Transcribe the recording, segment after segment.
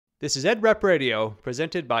This is Ed Rep Radio,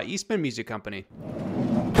 presented by Eastman Music Company.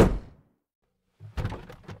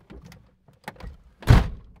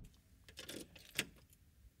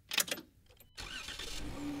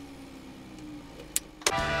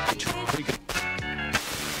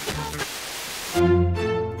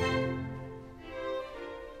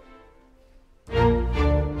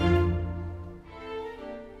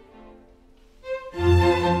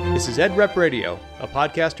 This is Ed Rep Radio, a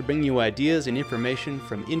podcast to bring you ideas and information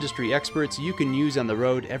from industry experts you can use on the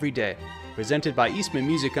road every day. Presented by Eastman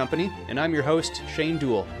Music Company, and I'm your host, Shane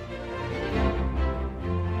Duell.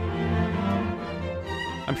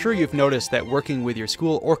 I'm sure you've noticed that working with your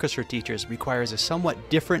school orchestra teachers requires a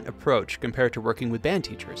somewhat different approach compared to working with band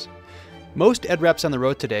teachers. Most Ed Reps on the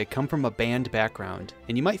road today come from a band background,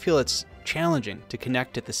 and you might feel it's challenging to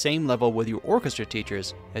connect at the same level with your orchestra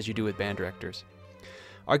teachers as you do with band directors.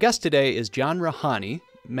 Our guest today is John Rihani,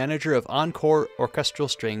 manager of Encore Orchestral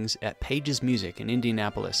Strings at Paige's Music in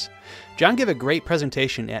Indianapolis. John gave a great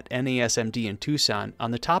presentation at NASMD in Tucson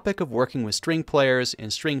on the topic of working with string players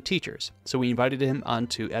and string teachers, so we invited him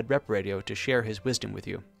onto Ed Rep Radio to share his wisdom with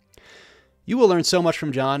you. You will learn so much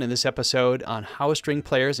from John in this episode on how string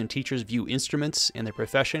players and teachers view instruments and their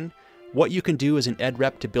profession, what you can do as an Ed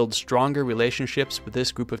Rep to build stronger relationships with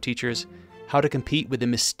this group of teachers, how to compete with the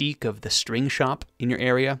mystique of the string shop in your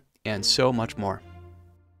area, and so much more.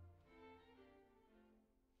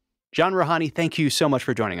 John Rihani, thank you so much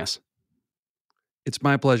for joining us. It's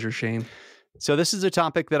my pleasure, Shane. So this is a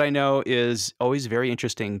topic that I know is always very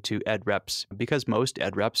interesting to Ed Reps because most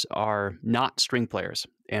Ed Reps are not string players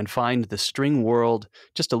and find the string world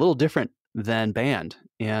just a little different than band.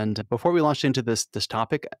 And before we launch into this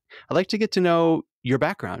topic, I'd like to get to know your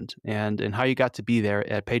background and how you got to be there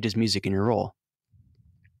at Paige's Music in your role.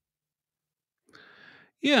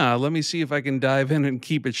 Yeah, let me see if I can dive in and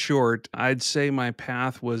keep it short. I'd say my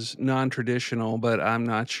path was non-traditional, but I'm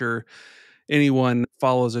not sure anyone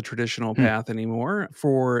follows a traditional path anymore.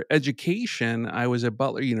 For education, I was at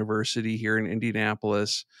Butler University here in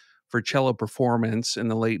Indianapolis for cello performance in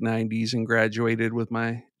the late 90s and graduated with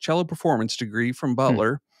my cello performance degree from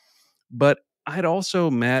Butler. But I'd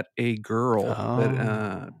also met a girl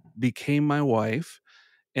that became my wife,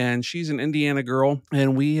 and she's an Indiana girl,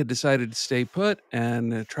 and we had decided to stay put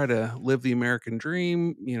and try to live the American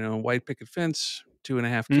dream, white picket fence,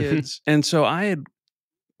 2.5 kids. And so I had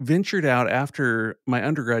ventured out after my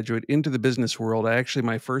undergraduate into the business world.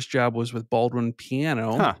 My first job was with Baldwin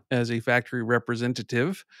Piano as a factory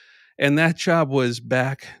representative. And that job was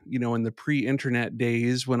back, in the pre-internet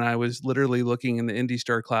days when I was literally looking in the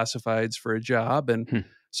IndyStar classifieds for a job and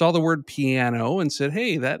saw the word piano and said,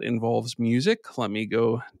 hey, that involves music. Let me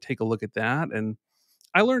go take a look at that. And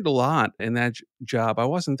I learned a lot in that job. I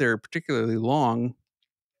wasn't there particularly long,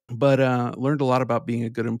 but learned a lot about being a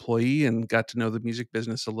good employee and got to know the music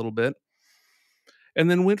business a little bit. And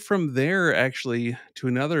then went from there actually to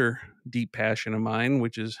another deep passion of mine,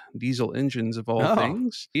 which is diesel engines of all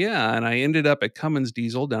things. Yeah, and I ended up at Cummins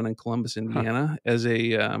Diesel down in Columbus, Indiana, as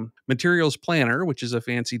a materials planner, which is a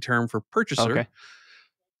fancy term for purchaser. Okay.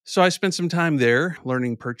 So I spent some time there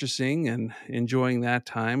learning purchasing and enjoying that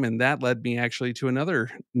time. And that led me actually to another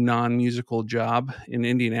non-musical job in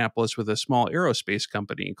Indianapolis with a small aerospace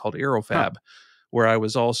company called Aerofab, where I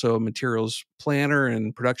was also a materials planner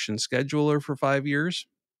and production scheduler for 5 years.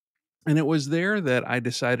 And it was there that I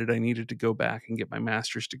decided I needed to go back and get my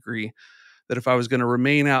master's degree, that if I was going to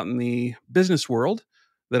remain out in the business world,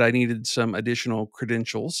 that I needed some additional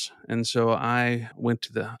credentials. And so I went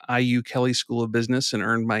to the IU Kelley School of Business and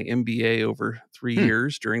earned my MBA over 3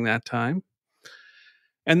 years during that time.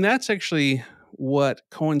 And that's actually what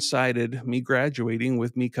coincided me graduating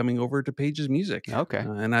with me coming over to Paige's Music. Okay.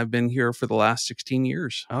 And I've been here for the last 16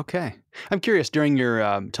 years. Okay. I'm curious, during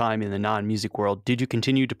your time in the non-music world, did you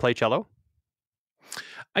continue to play cello?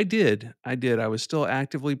 I did. I was still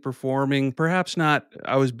actively performing. Perhaps not.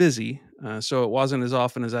 I was busy, so it wasn't as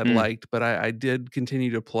often as I'd liked, but I did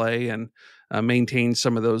continue to play and maintain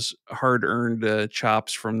some of those hard-earned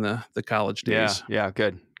chops from the college days. Yeah,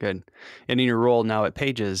 good. And in your role now at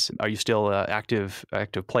Paige's, are you still active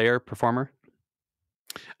player, performer?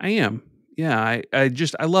 I am. Yeah,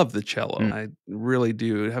 I love the cello. I really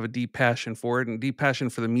do have a deep passion for it and deep passion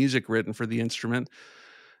for the music written for the instrument.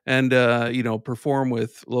 And, perform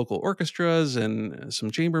with local orchestras and some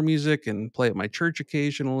chamber music and play at my church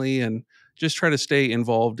occasionally and just try to stay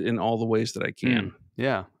involved in all the ways that I can.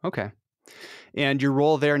 Yeah, okay. And your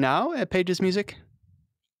role there now at Paige's Music?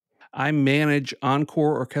 I manage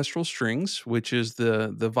Encore Orchestral Strings, which is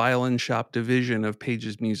the violin shop division of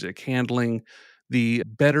Paige's Music, handling the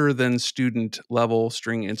better than student level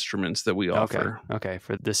string instruments that we offer. Okay.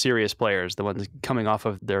 For the serious players, the ones coming off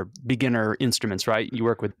of their beginner instruments, right? You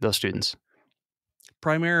work with those students.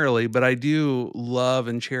 Primarily, but I do love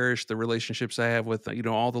and cherish the relationships I have with,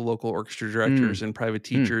 all the local orchestra directors and private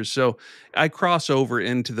teachers. So I cross over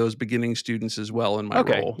into those beginning students as well in my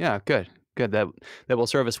role. Yeah, good. That will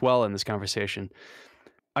serve us well in this conversation.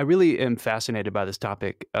 I really am fascinated by this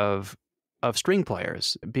topic of string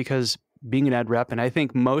players, because being an ed rep, and I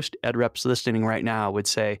think most ed reps listening right now would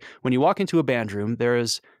say, when you walk into a band room, there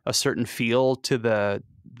is a certain feel to the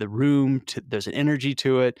room. There's an energy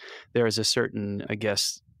to it. There is a certain, I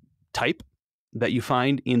guess, type that you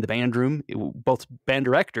find in the band room, both band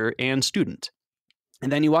director and student.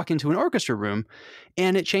 And then you walk into an orchestra room,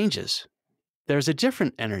 and it changes. There's a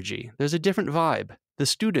different energy. There's a different vibe. The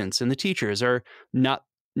students and the teachers are not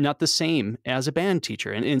the same as a band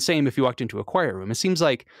teacher. And same if you walked into a choir room. It seems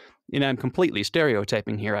like, I'm completely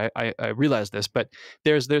stereotyping here. I realize this, but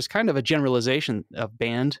there's kind of a generalization of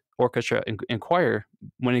band, orchestra, and choir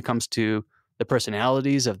when it comes to the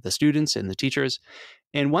personalities of the students and the teachers.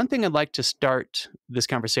 And one thing I'd like to start this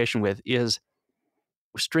conversation with is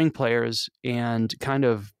string players and kind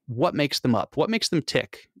of what makes them up, what makes them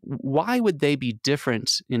tick. Why would they be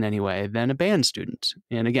different in any way than a band student?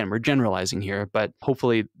 And again, we're generalizing here, but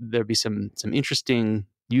hopefully there'll be some interesting,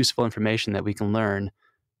 useful information that we can learn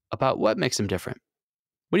about what makes them different.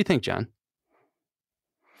 What do you think, John?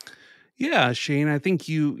 Yeah, Shane, I think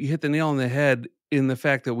you hit the nail on the head in the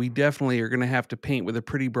fact that we definitely are going to have to paint with a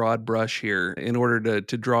pretty broad brush here in order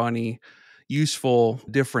to draw any useful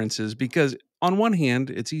differences. Because on one hand,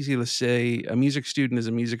 it's easy to say a music student is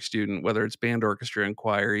a music student, whether it's band, orchestra, and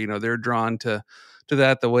choir. They're drawn to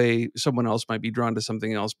that the way someone else might be drawn to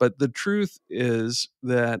something else. But the truth is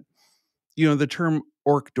that the term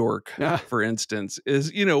orc dork, for instance,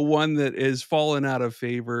 is, one that is fallen out of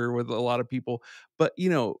favor with a lot of people. But,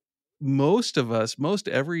 most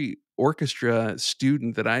every orchestra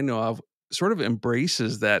student that I know of sort of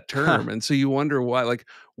embraces that term. And so you wonder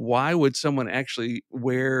why would someone actually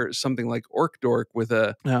wear something like orc dork with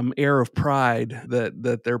a air of pride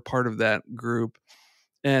that they're part of that group?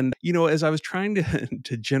 And, as I was trying to,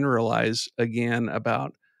 to generalize again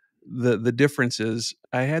about the differences,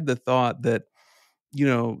 I had the thought that,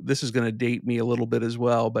 this is going to date me a little bit as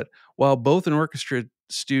well, but while both an orchestra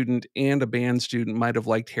student and a band student might have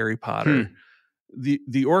liked Harry Potter,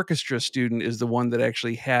 the orchestra student is the one that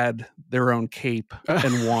actually had their own cape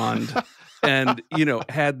and wand and,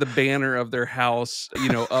 had the banner of their house,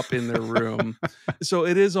 up in their room. So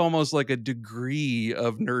it is almost like a degree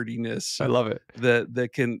of nerdiness. I love it.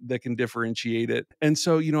 That can differentiate it. And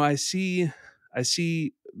so, I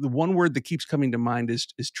see the one word that keeps coming to mind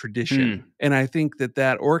is tradition. And I think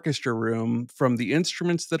that orchestra room, from the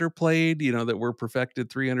instruments that are played, that were perfected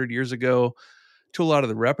 300 years ago, to a lot of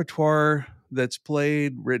the repertoire that's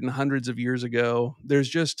played, written hundreds of years ago, there's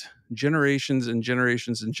just generations and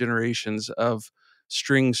generations and generations of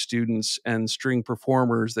string students and string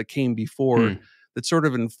performers that came before that sort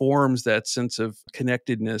of informs that sense of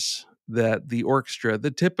connectedness that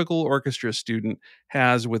the typical orchestra student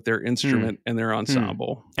has with their instrument and their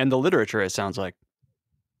ensemble. And the literature, it sounds like.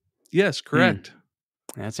 Yes, correct.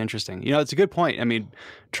 That's interesting. It's a good point. I mean,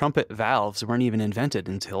 trumpet valves weren't even invented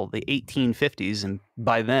until the 1850s. And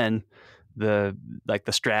by then, the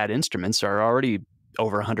Strad instruments are already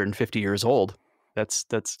over 150 years old. That's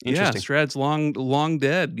interesting. Yeah, Strad's long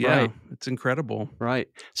dead. Yeah, right. It's incredible. Right.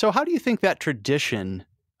 So how do you think that tradition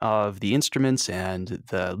of the instruments and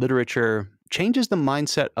the literature changes the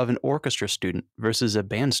mindset of an orchestra student versus a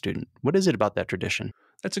band student? What is it about that tradition?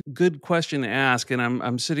 That's a good question to ask, and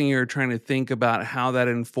I'm sitting here trying to think about how that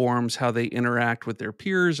informs how they interact with their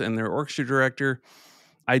peers and their orchestra director.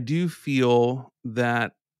 I do feel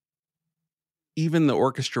that even the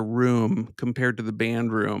orchestra room compared to the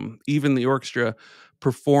band room, even the orchestra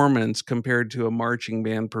performance compared to a marching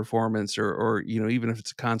band performance, or even if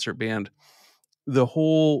it's a concert band, the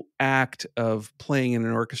whole act of playing in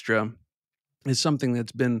an orchestra is something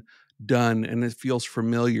that's been done and it feels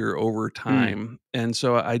familiar over time. And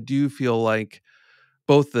so I do feel like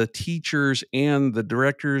both the teachers and the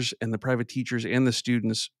directors and the private teachers and the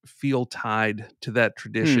students feel tied to that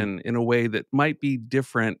tradition in a way that might be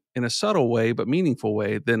different in a subtle way, but meaningful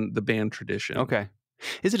way than the band tradition. Okay.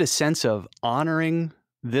 Is it a sense of honoring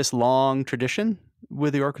this long tradition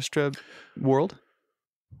with the orchestra world?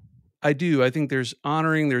 I do. I think there's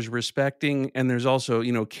honoring, there's respecting, and there's also,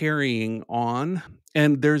 carrying on.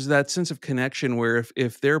 And there's that sense of connection where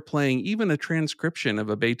if they're playing even a transcription of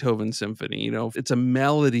a Beethoven symphony, it's a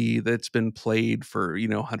melody that's been played for,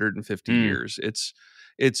 150 years.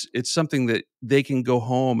 it's something that they can go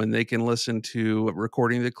home and they can listen to a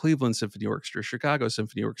recording of the Cleveland Symphony Orchestra, Chicago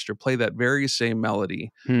Symphony Orchestra, play that very same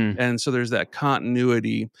melody. Hmm. And so there's that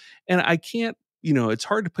continuity. And I can't, it's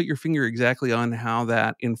hard to put your finger exactly on how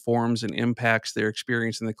that informs and impacts their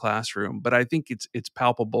experience in the classroom, but I think it's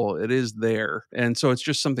palpable. It is there. And so it's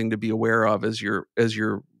just something to be aware of as you're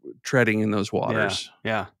treading in those Yeah. waters.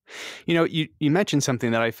 Yeah. You mentioned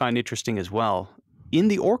something that I find interesting as well. In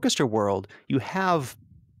the orchestra world, you have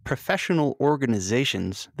professional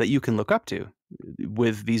organizations that you can look up to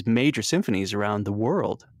with these major symphonies around the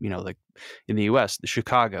world. Like in the US, the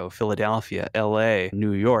Chicago, Philadelphia, LA,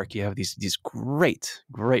 New York, you have these great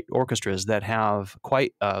orchestras that have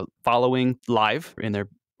quite a following live in their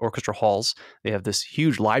orchestra halls. They have this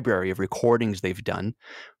huge library of recordings they've done.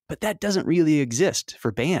 But that doesn't really exist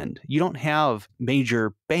for band. You don't have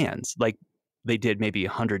major bands like they did maybe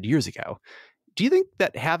 100 years ago. Do you think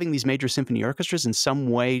that having these major symphony orchestras in some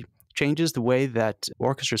way changes the way that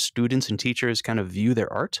orchestra students and teachers kind of view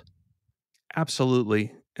their art?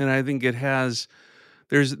 Absolutely. And I think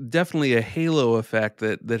there's definitely a halo effect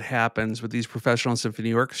that happens with these professional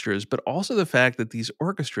symphony orchestras, but also the fact that these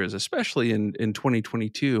orchestras, especially in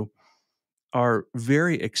 2022, are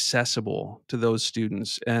very accessible to those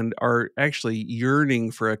students and are actually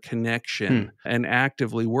yearning for a connection and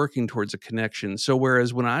actively working towards a connection. So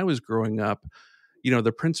whereas when I was growing up,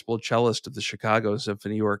 the principal cellist of the Chicago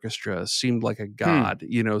Symphony Orchestra seemed like a god,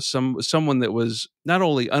 someone that was not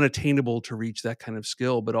only unattainable to reach that kind of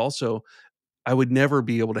skill, but also I would never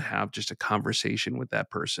be able to have just a conversation with that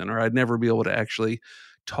person, or I'd never be able to actually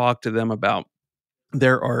talk to them about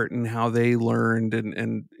their art and how they learned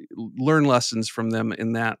and learn lessons from them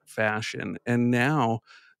in that fashion. And now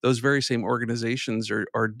those very same organizations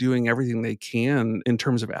are doing everything they can in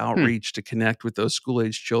terms of outreach to connect with those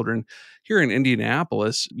school-age children. Here in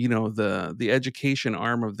Indianapolis, the education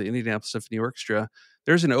arm of the Indianapolis Symphony Orchestra,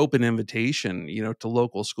 there's an open invitation, to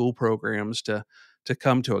local school programs to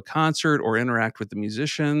come to a concert or interact with the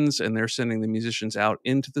musicians, and they're sending the musicians out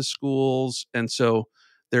into the schools. And so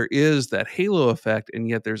there is that halo effect, and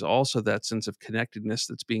yet there's also that sense of connectedness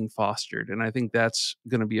that's being fostered. And I think that's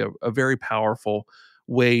going to be a very powerful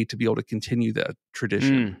way to be able to continue that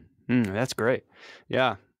tradition. That's great.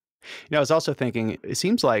 Yeah. I was also thinking, it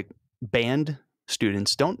seems like band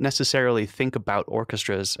students don't necessarily think about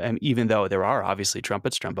orchestras, and even though there are obviously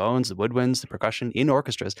trumpets, trombones, the woodwinds, the percussion in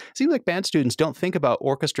orchestras, it seems like band students don't think about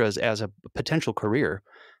orchestras as a potential career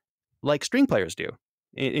like string players do.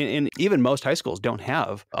 And even most high schools don't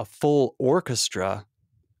have a full orchestra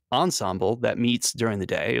ensemble that meets during the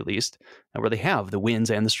day, at least, where they have the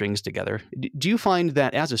winds and the strings together. Do you find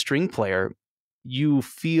that as a string player, you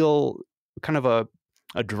feel kind of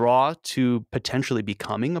a draw to potentially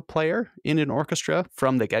becoming a player in an orchestra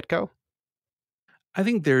from the get-go? I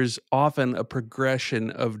think there's often a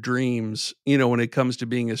progression of dreams, when it comes to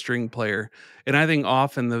being a string player. And I think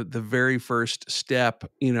often the very first step,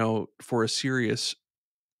 for a serious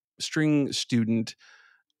string student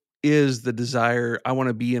is the desire, I want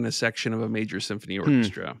to be in a section of a major symphony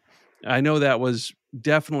orchestra. I know that was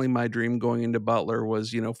definitely my dream going into Butler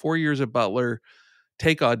was, 4 years at Butler,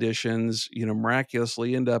 take auditions,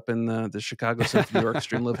 miraculously end up in the Chicago Symphony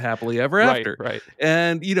Orchestra and live happily ever after. Right.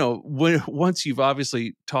 And, once you've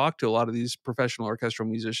obviously talked to a lot of these professional orchestral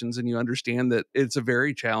musicians and you understand that it's a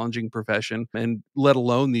very challenging profession, and let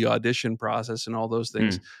alone the audition process and all those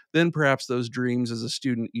things, then perhaps those dreams as a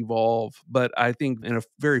student evolve. But I think in a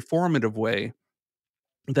very formative way,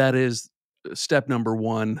 that is step number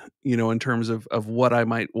one, in terms of what I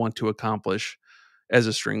might want to accomplish as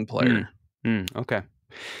a string player. Okay.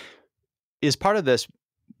 Is part of this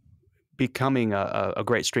becoming a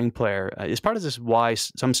great string player, is part of this why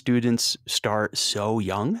some students start so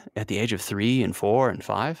young at the age of 3 and 4 and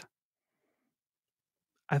 5?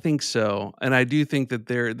 I think so. And I do think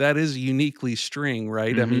that is uniquely string,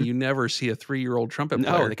 right? I mean, you never see a 3-year-old trumpet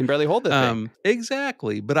player. No, they can barely hold the thing.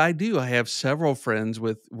 Exactly. But I have several friends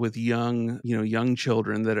with young, young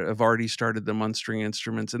children that have already started them on string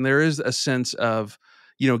instruments. And there is a sense of,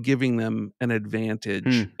 giving them an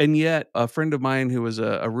advantage. And yet a friend of mine who was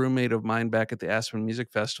a roommate of mine back at the Aspen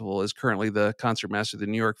Music Festival is currently the concertmaster of the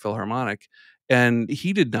New York Philharmonic. And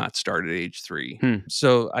he did not start at age 3.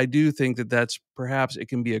 So I do think that's perhaps it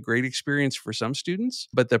can be a great experience for some students,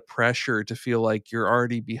 but the pressure to feel like you're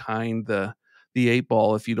already behind the 8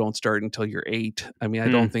 ball if you don't start until you're 8. I mean, I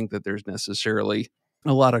don't think that there's necessarily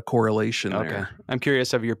a lot of correlation there. I'm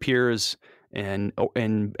curious of your peers and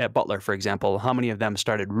at Butler, for example, how many of them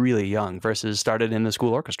started really young versus started in the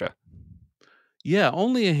school orchestra? Yeah,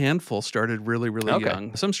 only a handful started really, really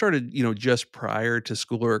young. Some started, just prior to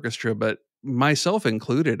school orchestra, but myself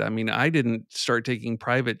included. I mean, I didn't start taking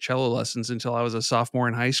private cello lessons until I was a sophomore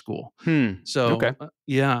in high school. Hmm. So, Okay.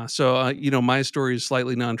 yeah, so, my story is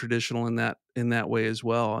slightly non-traditional in that way as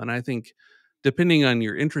well, and I think depending on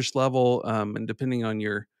your interest level, and depending on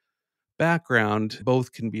your background,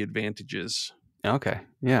 both can be advantages. Okay.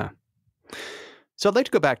 Yeah. So I'd like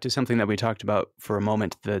to go back to something that we talked about for a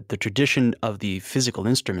moment, the tradition of the physical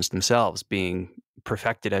instruments themselves being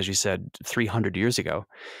perfected, as you said, 300 years ago.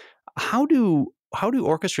 How do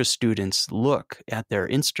orchestra students look at their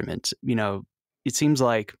instruments? It seems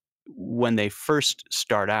like when they first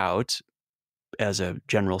start out as a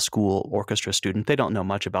general school orchestra student, they don't know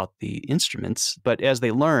much about the instruments, but as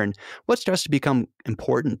they learn, what starts to become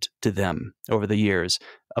important to them over the years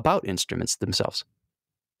about instruments themselves?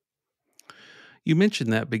 You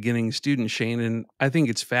mentioned that beginning student, Shane, and I think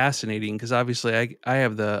it's fascinating because obviously I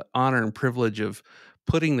have the honor and privilege of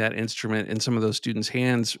putting that instrument in some of those students'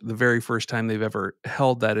 hands the very first time they've ever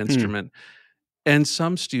held that Hmm. instrument. And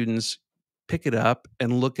some students pick it up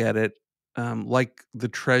and look at it like the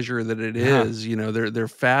treasure that it Huh. is. They're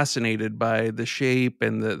fascinated by the shape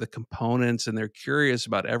and the components, and they're curious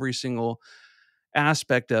about every single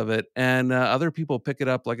aspect of it. And other people pick it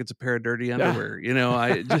up like it's a pair of dirty Ah. underwear.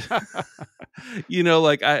 I just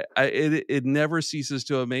like it never ceases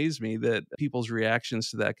to amaze me that people's reactions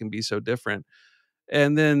to that can be so different.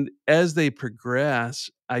 And then as they progress,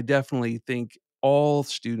 I definitely think all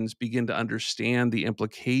students begin to understand the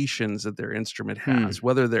implications that their instrument Hmm. has,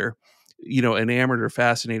 whether they're, enamored or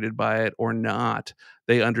fascinated by it or not.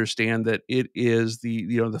 They understand that it is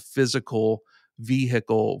the physical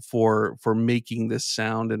vehicle for making this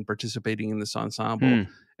sound and participating in this ensemble. Hmm.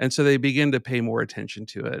 And so they begin to pay more attention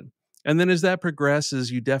to it. And then as that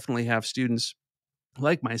progresses, you definitely have students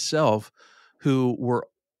like myself who were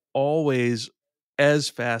always as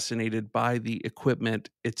fascinated by the equipment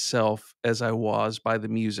itself as I was by the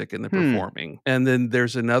music and the Hmm. performing. And then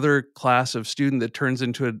there's another class of student that turns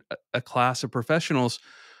into a class of professionals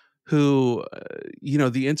who,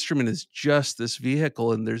 the instrument is just this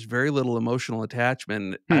vehicle and there's very little emotional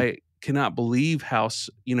attachment. Hmm. I cannot believe how,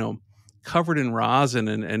 covered in rosin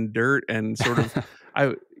and dirt and sort of,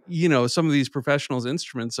 I, some of these professionals'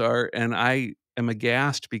 instruments are, and I am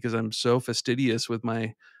aghast because I'm so fastidious with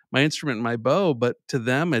my instrument and my bow. But to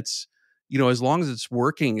them, it's, as long as it's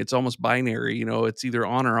working, it's almost binary. It's either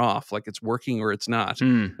on or off, like it's working or it's not.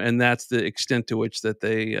 Hmm. And that's the extent to which that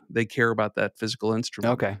they care about that physical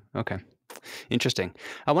instrument. Okay. Okay. Interesting.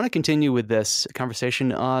 I want to continue with this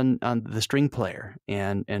conversation on the string player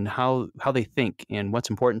and how they think and what's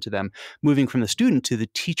important to them, moving from the student to the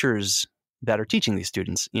teachers that are teaching these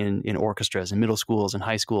students in orchestras and middle schools and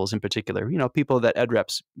high schools in particular. People that ed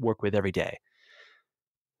reps work with every day.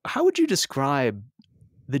 How would you describe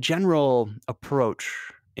the general approach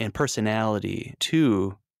and personality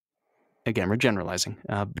to, again, we're generalizing,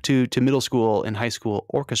 to middle school and high school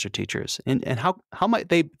orchestra teachers, and how might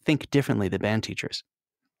they think differently than band teachers?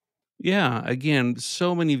 Yeah, again,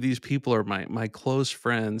 so many of these people are my close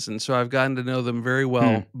friends, and so I've gotten to know them very Hmm.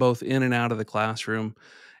 well, both in and out of the classroom.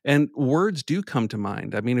 And words do come to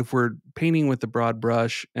mind. I mean, if we're painting with the broad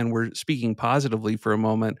brush and we're speaking positively for a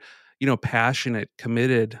moment, passionate,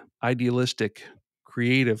 committed, idealistic,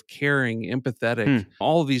 creative, caring, empathetic, Hmm.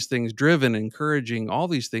 all of these things, driven, encouraging, all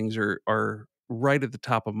these things are right at the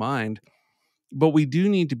top of mind. But we do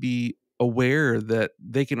need to be aware that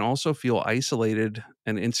they can also feel isolated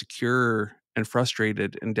and insecure and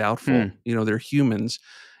frustrated and doubtful. Hmm. They're humans.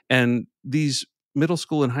 And these middle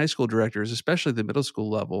school and high school directors, especially the middle school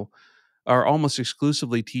level, are almost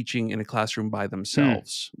exclusively teaching in a classroom by Hmm.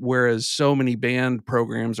 themselves. Whereas so many band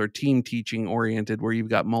programs are team teaching oriented, where you've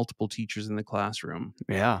got multiple teachers in the classroom.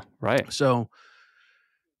 Yeah. Right. So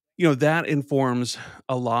that informs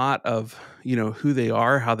a lot of, who they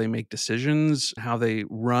are, how they make decisions, how they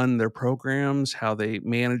run their programs, how they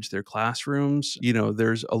manage their classrooms.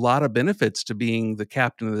 There's a lot of benefits to being the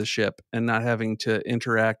captain of the ship and not having to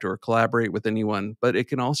interact or collaborate with anyone. But it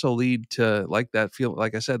can also lead to like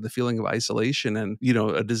I said, the feeling of isolation and,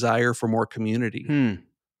 a desire for more community. Hmm.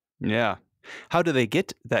 Yeah. How do they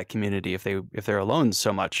get that community if they're alone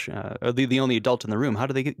so much? Are they the only adult in the room? How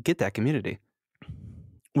do they get that community?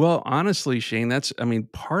 Well, honestly, Shane, I mean,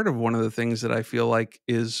 part of one of the things that I feel like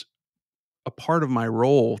is a part of my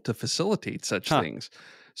role to facilitate such Huh. things.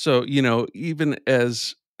 So, even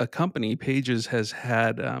as a company, Pages has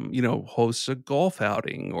had, hosts a golf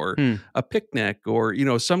outing or Hmm. a picnic or,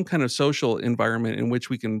 some kind of social environment in which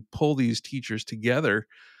we can pull these teachers together.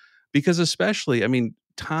 Because, especially, I mean,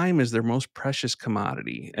 time is their most precious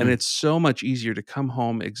commodity. And Hmm. it's so much easier to come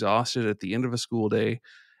home exhausted at the end of a school day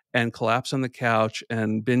and collapse on the couch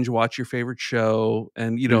and binge watch your favorite show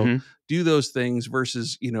and, Hmm. do those things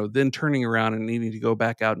versus, then turning around and needing to go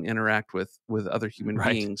back out and interact with other human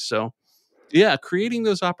Right. beings. So, yeah, creating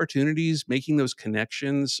those opportunities, making those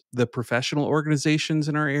connections, the professional organizations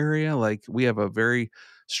in our area, like we have a very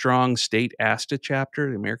strong state ASTA chapter,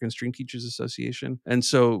 the American String Teachers Association. And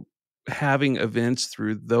so having events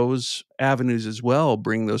through those avenues as well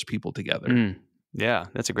bring those people together. Mm. Yeah,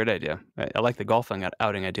 that's a great idea. I like the golfing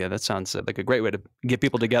outing idea. That sounds like a great way to get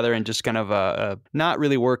people together and just kind of a not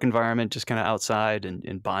really work environment, just kind of outside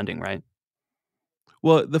and bonding, right?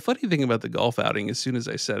 Well, the funny thing about the golf outing, as soon as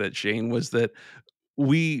I said it, Shane, was that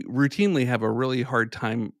we routinely have a really hard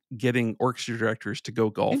time getting orchestra directors to go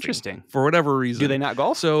golfing Interesting. for whatever Do they reason. not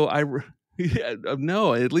golf? So yeah,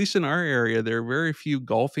 no, at least in our area, there are very few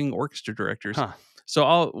golfing orchestra directors. Huh.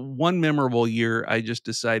 So one memorable year, I just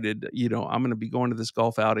decided, I'm going to be going to this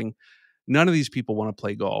golf outing. None of these people want to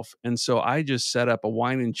play golf. And so I just set up a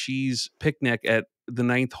wine and cheese picnic at the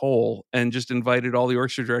ninth hole and just invited all the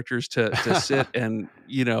orchestra directors to sit and,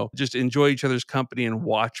 just enjoy each other's company and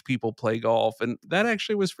watch people play golf. And that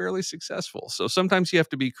actually was fairly successful. So sometimes you have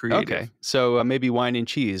to be creative. Okay. So maybe wine and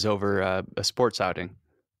cheese over a sports outing.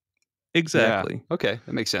 Yeah. Exactly. Okay.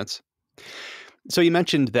 That makes sense. So you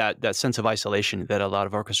mentioned that sense of isolation that a lot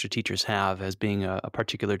of orchestra teachers have as being a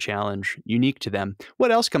particular challenge unique to them.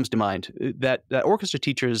 What else comes to mind that orchestra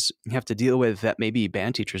teachers have to deal with that maybe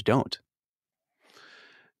band teachers don't?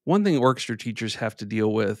 One thing orchestra teachers have to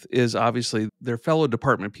deal with is obviously their fellow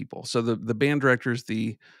department people. So the band directors,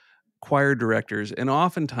 the choir directors, and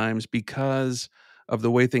oftentimes because of the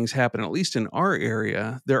way things happen, at least in our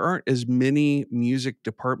area, there aren't as many music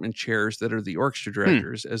department chairs that are the orchestra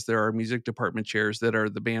directors as there are music department chairs that are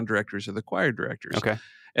the band directors or the choir directors. Okay.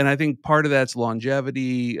 And I think part of that's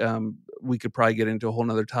longevity. We could probably get into a whole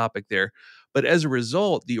nother topic there. But as a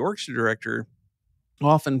result, the orchestra director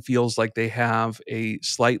often feels like they have a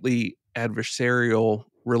slightly adversarial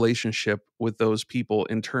relationship with those people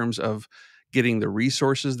in terms of getting the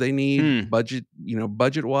resources they need, Hmm.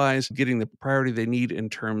 budget wise, getting the priority they need in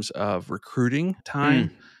terms of recruiting Hmm.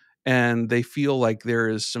 time. And they feel like there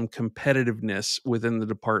is some competitiveness within the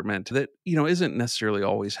department that, isn't necessarily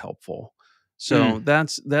always helpful. Hmm. So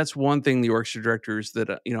that's one thing the orchestra directors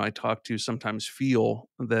that I talk to sometimes feel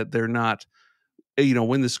that they're not,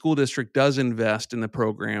 when the school district does invest in the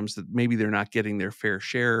programs, that maybe they're not getting their fair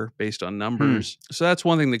share based on Hmm. numbers. So that's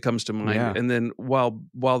one thing that comes to mind. Yeah. And then while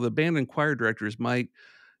the band and choir directors might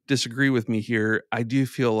disagree with me here, I do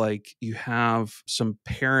feel like you have some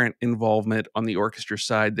parent involvement on the orchestra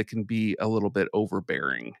side that can be a little bit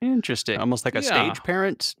overbearing. Interesting. Almost like a Yeah. stage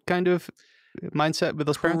parent kind of mindset with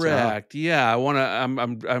those parents. Oh. Correct. Yeah,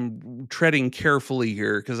 I'm treading carefully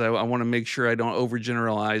here because I want to make sure I don't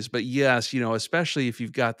overgeneralize. But yes, especially if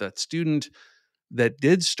you've got that student that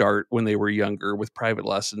did start when they were younger with private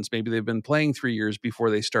lessons. Maybe they've been playing 3 years before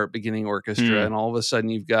they start beginning orchestra, and all of a sudden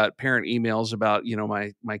you've got parent emails about,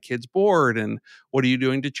 my kid's bored and what are you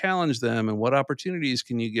doing to challenge them and what opportunities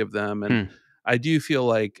can you give them? And I do feel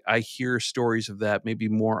like I hear stories of that maybe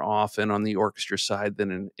more often on the orchestra side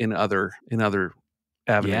than in other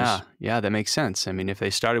avenues. Yeah, yeah, that makes sense. I mean, if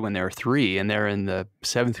they started when they were 3 and they're in the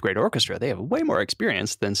 7th grade orchestra, they have way more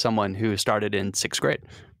experience than someone who started in 6th grade.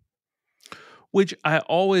 Which I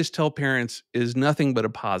always tell parents is nothing but a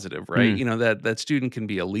positive, right? That student can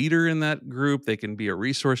be a leader in that group, they can be a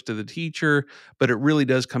resource to the teacher, but it really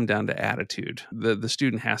does come down to attitude. The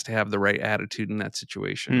student has to have the right attitude in that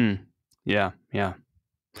situation. Yeah, yeah.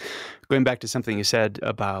 Going back to something you said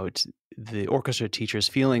about the orchestra teachers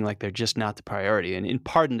feeling like they're just not the priority, and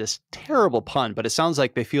pardon this terrible pun, but it sounds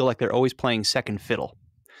like they feel like they're always playing second fiddle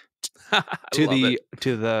I love it.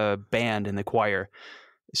 to the band and the choir.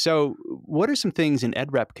 So, what are some things an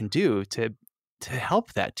ed rep can do to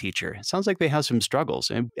help that teacher? It sounds like they have some struggles,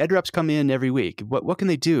 and ed reps come in every week. What can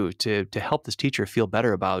they do to help this teacher feel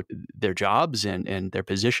better about their jobs and their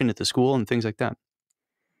position at the school and things like that?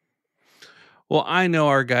 Well, I know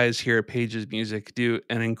our guys here at Paige's Music do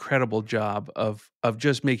an incredible job of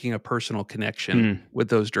just making a personal connection with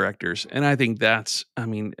those directors. And I think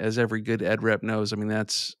as every good ed rep knows,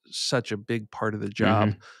 that's such a big part of the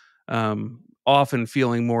job. Often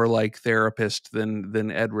feeling more like therapist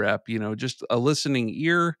than ed rep, just a listening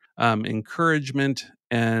ear, encouragement,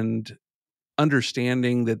 and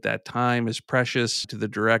understanding that time is precious to the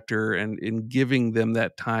director, and in giving them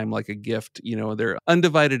that time like a gift, their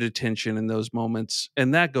undivided attention in those moments.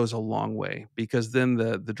 And that goes a long way because then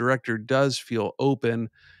the director does feel open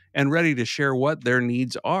and ready to share what their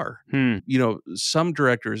needs are. Hmm. Some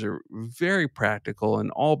directors are very practical in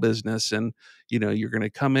all business, and you're going to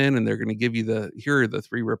come in and they're going to give you here are the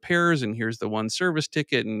 3 repairs, and here's the 1 service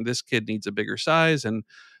ticket, and this kid needs a bigger size, and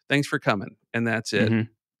thanks for coming, and that's it. Hmm.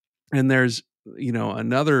 And there's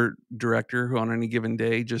another director who on any given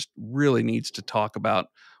day just really needs to talk about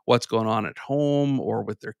what's going on at home or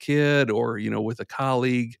with their kid or with a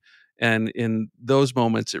colleague. And in those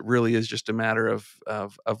moments, it really is just a matter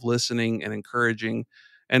of listening and encouraging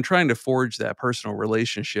and trying to forge that personal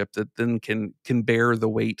relationship that then can bear the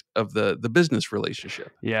weight of the business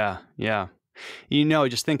relationship. Yeah, yeah.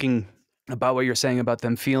 Just thinking about what you're saying about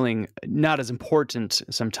them feeling not as important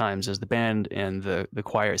sometimes as the band and the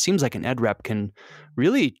choir. It seems like an ed rep can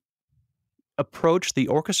really approach the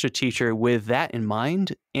orchestra teacher with that in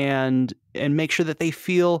mind and make sure that they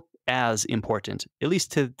feel as important, at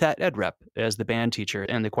least to that ed rep, as the band teacher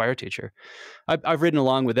and the choir teacher. I've ridden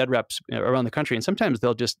along with ed reps around the country, and sometimes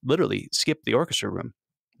they'll just literally skip the orchestra room.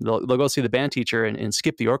 They'll go see the band teacher and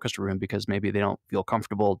skip the orchestra room because maybe they don't feel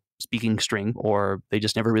comfortable speaking string, or they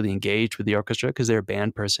just never really engaged with the orchestra because they're a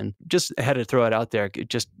band person. Just had to throw it out there,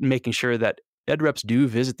 just making sure that ed reps do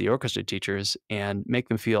visit the orchestra teachers and make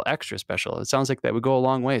them feel extra special. It sounds like that would go a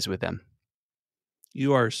long ways with them.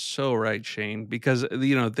 You are so right, Shane, because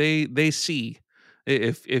they see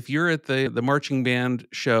if you're at the marching band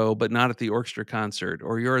show but not at the orchestra concert,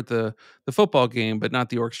 or you're at the football game but not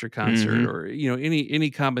the orchestra concert, Hmm. or any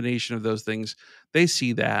combination of those things, they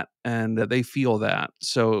see that and they feel that.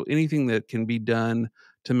 So anything that can be done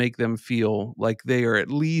to make them feel like they are at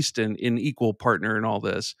least an equal partner in all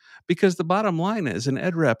this, because the bottom line is an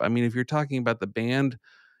ed rep. I mean, if you're talking about the band,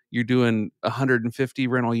 you're doing 150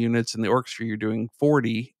 rental units, and the orchestra you're doing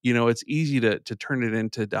 40. It's easy to turn it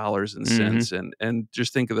into dollars and Hmm. cents and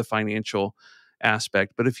just think of the financial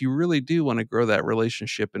aspect. But if you really do want to grow that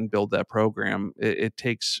relationship and build that program, it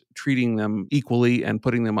takes treating them equally and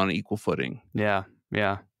putting them on equal footing. Yeah,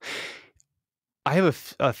 yeah. I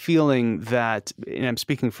have a feeling that, and I'm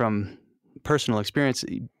speaking from personal experience,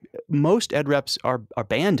 most ed reps are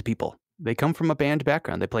band people. They come from a band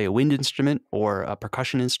background. They play a wind instrument or a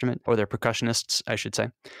percussion instrument, or they're percussionists, I should say.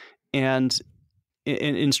 And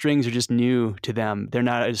strings are just new to them. They're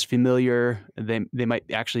not as familiar. They might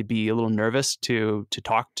actually be a little nervous to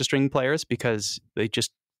talk to string players because they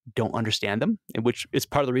just don't understand them, which is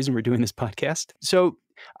part of the reason we're doing this podcast. So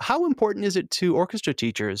how important is it to orchestra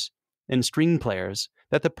teachers and string players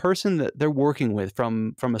that the person that they're working with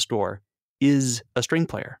from a store is a string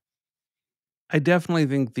player? I definitely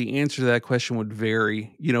think the answer to that question would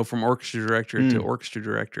vary, from orchestra director to Mm. orchestra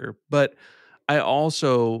director. But I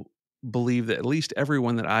also believe that at least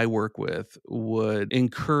everyone that I work with would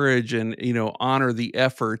encourage and, honor the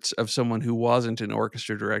efforts of someone who wasn't an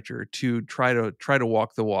orchestra director to try to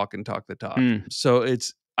walk the walk and talk the talk. Mm. So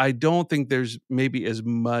I don't think there's maybe as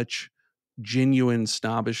much genuine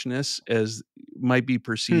snobbishness as might be Hmm.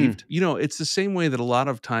 perceived. It's the same way that a lot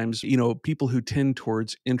of times, people who tend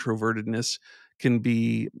towards introvertedness can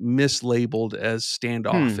be mislabeled as Hmm.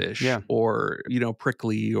 standoffish Yeah. or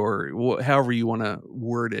prickly or however you want to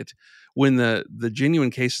word it, when the genuine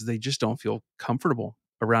cases, they just don't feel comfortable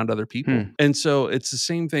around other people. Hmm. And so it's the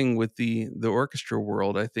same thing with the orchestra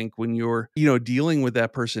world. I think when you're dealing with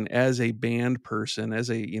that person as a band person, as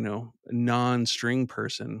a non-string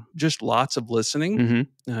person, just lots of listening,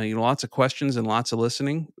 Hmm. lots of questions and lots of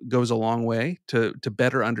listening goes a long way to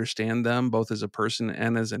better understand them both as a person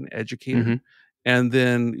and as an educator. Hmm. And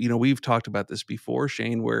then, we've talked about this before,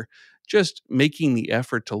 Shane, where just making the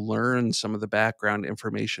effort to learn some of the background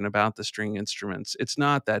information about the string instruments, it's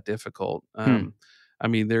not that difficult. Hmm. I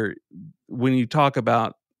mean, when you talk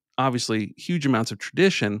about obviously huge amounts of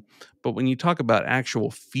tradition, but when you talk about actual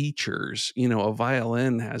features, a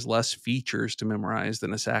violin has less features to memorize than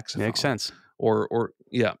a Makes saxophone, sense. or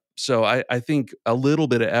yeah. So I think a little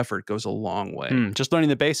bit of effort goes a long way. Just learning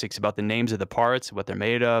the basics about the names of the parts, what they're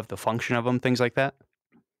made of, the function of them, things like that.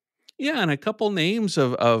 Yeah, and a couple names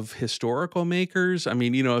of historical makers. I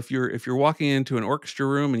mean, if you're walking into an orchestra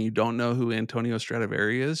room and you don't know who Antonio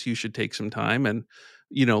Stradivari is, you should take some time and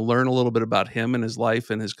learn a little bit about him and his life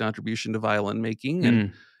and his contribution to violin making.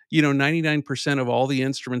 And Mm. 99% of all the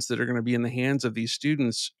instruments that are going to be in the hands of these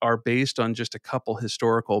students are based on just a couple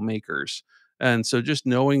historical makers. And so just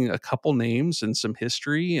knowing a couple names and some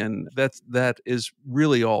history, and that is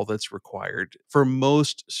really all that's required for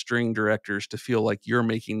most string directors to feel like you're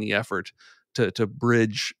making the effort to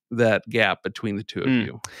bridge that gap between the two of Mm.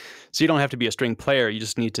 you. So you don't have to be a string player. You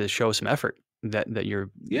just need to show some effort that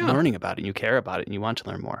you're Yeah, learning about it and you care about it and you want to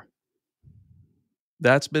learn more.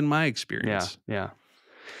 that's been my Yeah, experience. yeah.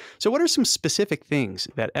 So, what are some specific things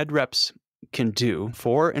that ed reps can do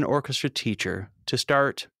for an orchestra teacher to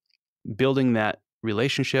start building that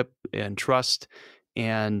relationship and trust,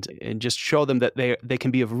 and just show them that they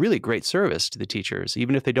can be of really great service to the teachers,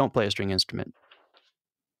 even if they don't play a string instrument?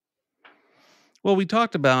 Well, we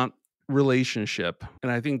talked about relationship,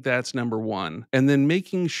 and I think that's number one. And then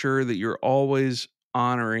making sure that you're always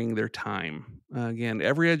honoring their time. Again,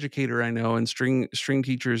 every educator I know, and string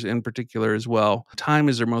teachers in particular as well, time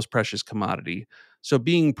is their most precious commodity. So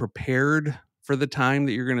being prepared for the time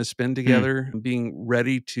that you're going to spend Mm, together, being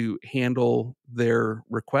ready to handle their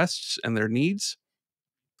requests and their needs,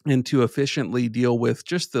 and to efficiently deal with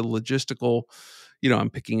just the logistical, I'm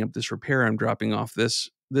picking up this repair, I'm dropping off this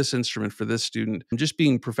instrument for this student, and just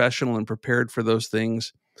being professional and prepared for those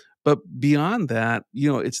things. But beyond that,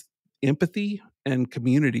 it's empathy and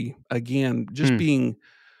community. Again, just mm, being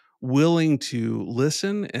willing to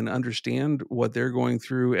listen and understand what they're going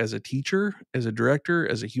through as a teacher, as a director,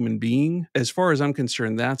 as a human being. As far as I'm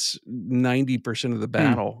concerned, that's 90% of the mm,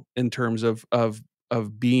 battle in terms of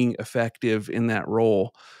being effective in that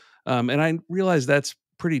role. And I realize that's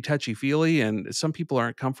pretty touchy feely, and some people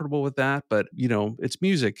aren't comfortable with that. But it's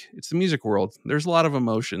music; it's the music world. There's a lot of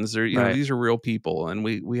emotions. There, right. these are real people, and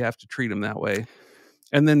we have to treat them that way.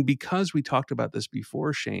 And then because we talked about this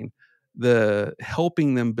before, Shane, the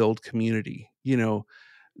helping them build community,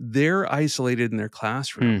 they're isolated in their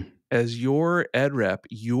classroom. Mm, As your ed rep,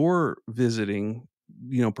 you're visiting,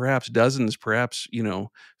 perhaps dozens, perhaps,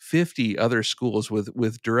 50 other schools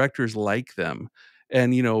with directors like them.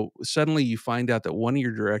 And, suddenly you find out that one of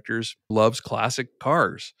your directors loves classic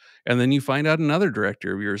cars. And then you find out another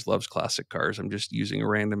director of yours loves classic cars. I'm just using a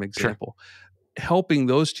random sure. example. Helping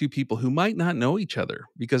those two people who might not know each other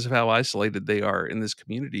because of how isolated they are in this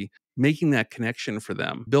community, making that connection for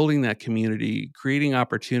them, building that community, creating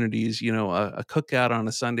opportunities, a cookout on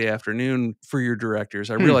a Sunday afternoon for your directors.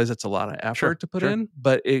 I Mm, realize that's a lot of sure. effort to put Sure. in,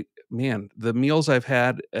 but man, the meals I've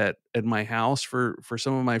had at my house for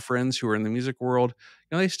some of my friends who are in the music world,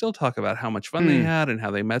 they still talk about how much fun they Mm. had and how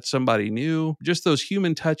they met somebody new. Just those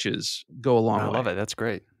human touches go a long I love way. it. That's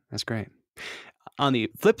great. That's great. On the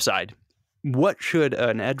flip side, what should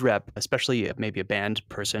an ed rep, especially maybe a band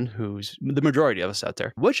person who's the majority of us out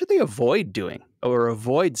there, what should they avoid doing or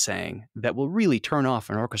avoid saying that will really turn off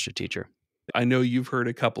an orchestra teacher? I know you've heard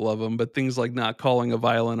a couple of them, but things like not calling a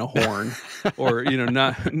violin a horn, or,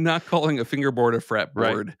 not calling a fingerboard a Right.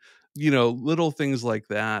 fretboard, little things like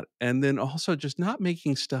that. And then also just not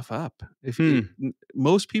making stuff up. If it, Hmm.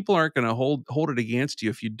 most people aren't going to hold it against you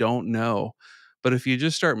if you don't know. But if you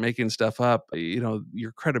just start making stuff up,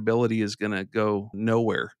 your credibility is going to go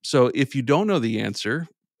nowhere. So if you don't know the answer,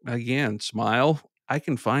 again, smile. I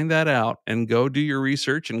can find that out, and go do your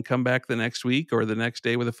research and come back the next week or the next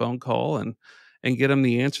day with a phone call and get them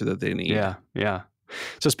the answer that they need. Yeah. Yeah.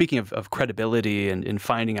 So speaking of credibility and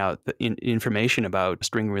finding out the information about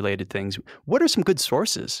string related things, what are some good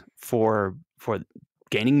sources for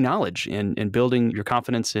gaining knowledge and building your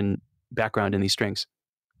confidence and background in these strings?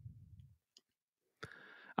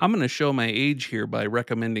 I'm going to show my age here by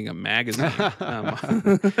recommending a magazine.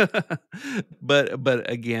 But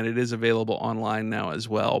again, it is available online now as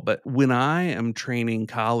well. But when I am training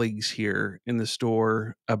colleagues here in the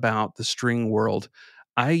store about the string world,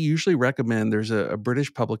 I usually recommend there's a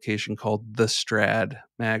British publication called The Strad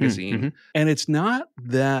magazine. Mm-hmm. And it's not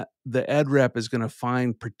that the ed rep is going to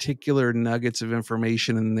find particular nuggets of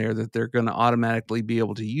information in there that they're going to automatically be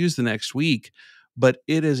able to use the next week, but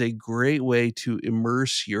it is a great way to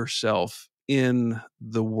immerse yourself in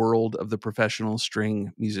the world of the professional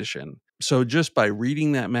string musician. So just by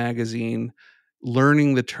reading that magazine,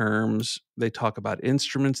 learning the terms, they talk about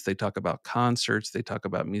instruments, they talk about concerts, they talk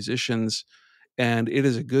about musicians, and it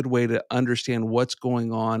is a good way to understand what's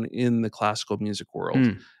going on in the classical music world.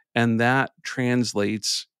 Mm, And that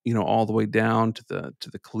translates, all the way down to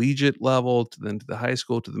the collegiate level, to the high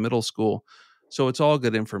school, to the middle school. So it's all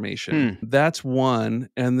good information. mm, That's one.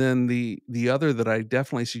 And then the other that I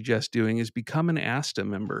definitely suggest doing is become an ASTA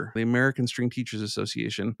member, the American String Teachers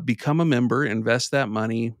Association. Become a member, invest that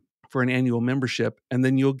money for an annual membership, and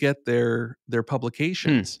then you'll get their mm,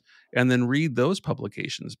 publications, and then read those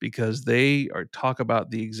publications because they talk about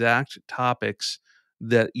the exact topics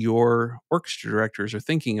that your orchestra directors are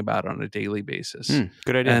thinking about on a daily basis. mm.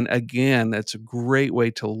 Good idea. And again, that's a great way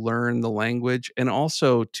to learn the language and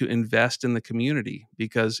also to invest in the community,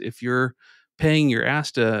 because if you're paying your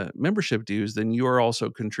ASTA membership dues, then you are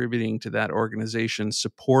also contributing to that organization,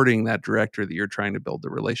 supporting that director that you're trying to build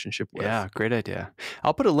the relationship with. Yeah, great idea.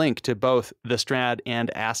 I'll put a link to both the Strad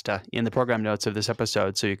and ASTA in the program notes of this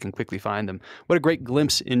episode so you can quickly find them. What a great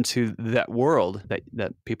glimpse into that world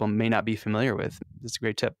that people may not be familiar with. That's a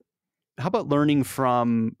great tip. How about learning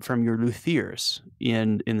from your luthiers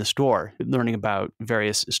in the store, learning about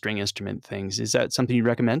various string instrument things? Is that something you'd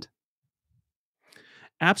recommend?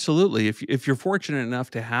 Absolutely. If you're fortunate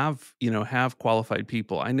enough to have, have qualified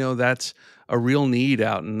people, I know that's a real need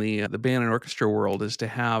out in the band and orchestra world, is to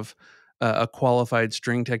have a qualified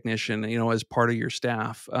string technician, as part of your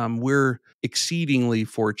staff. We're exceedingly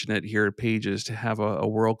fortunate here at Pages to have a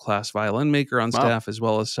world-class violin maker on Wow. staff, as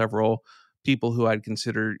well as several people who I'd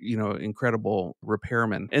consider, incredible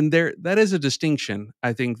repairmen. And that is a distinction,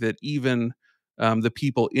 I think, that even the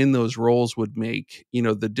people in those roles would make.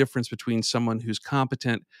 The difference between someone who's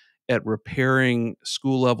competent at repairing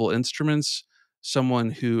school level instruments, someone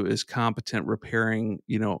who is competent repairing,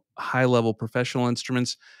 high level professional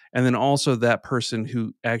instruments, and then also that person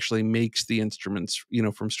who actually makes the instruments,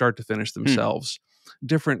 from start to finish themselves.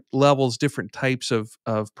 Different levels, different types of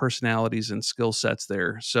personalities and skill sets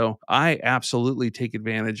there. So I absolutely take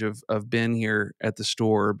advantage of Ben here at the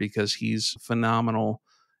store, because he's phenomenal.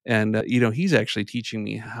 And, he's actually teaching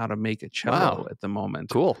me how to make a cello Wow. at the moment.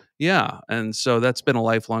 Cool. Yeah. And so that's been a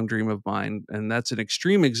lifelong dream of mine. And that's an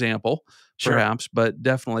extreme example, Sure. perhaps, but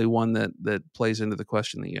definitely one that plays into the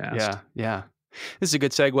question that you asked. Yeah. This is a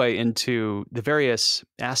good segue into the various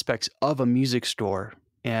aspects of a music store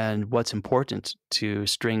and what's important to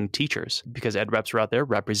string teachers, because ed reps are out there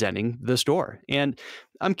representing the store. And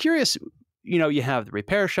I'm curious, you have the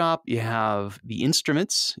repair shop, you have the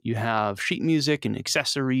instruments, you have sheet music and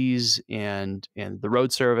accessories and the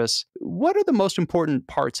road service. What are the most important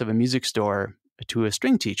parts of a music store to a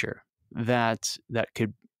string teacher that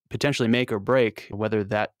could potentially make or break whether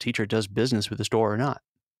that teacher does business with the store or not?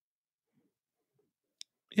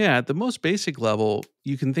 Yeah, at the most basic level,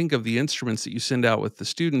 you can think of the instruments that you send out with the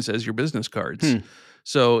students as your business cards.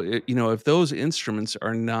 So, if those instruments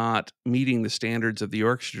are not meeting the standards of the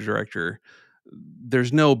orchestra director,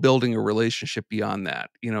 there's no building a relationship beyond that.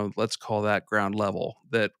 Let's call that ground level.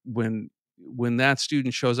 That when that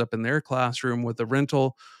student shows up in their classroom with a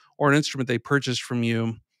rental or an instrument they purchased from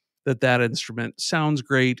you, that instrument sounds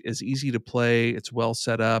great, is easy to play, it's well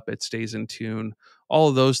set up, it stays in tune. All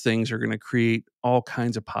of those things are going to create all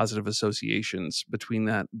kinds of positive associations between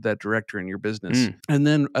that director and your business. And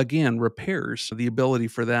then again, repairs, the ability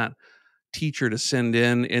for that teacher to send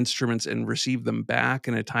in instruments and receive them back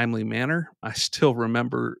in a timely manner. I still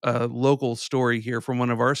remember a local story here from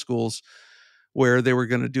one of our schools where they were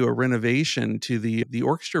going to do a renovation to the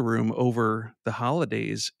orchestra room over the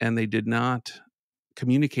holidays, and they did not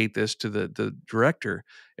communicate this to the director.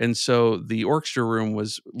 And so the orchestra room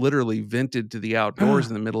was literally vented to the outdoors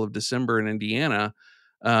in the middle of December in Indiana,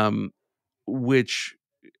 which,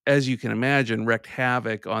 as you can imagine, wreaked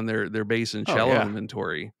havoc on their bass and cello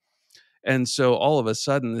inventory. And so all of a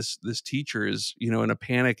sudden, this teacher is, in a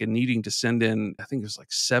panic and needing to send in, I think it was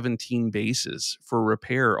like 17 basses for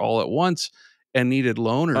repair all at once, and needed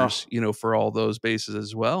loaners, for all those basses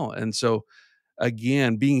as well. And so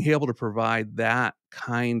again, being able to provide that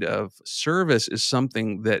kind of service is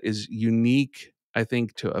something that is unique, I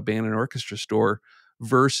think, to a band and orchestra store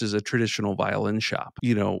versus a traditional violin shop.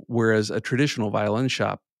 Whereas a traditional violin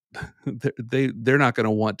shop, they're not going to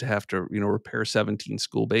want to have to, repair 17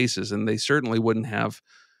 school basses, and they certainly wouldn't have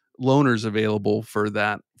loaners available for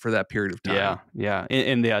that period of time. Yeah.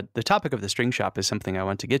 And the topic of the string shop is something I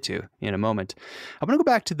want to get to in a moment. I want to go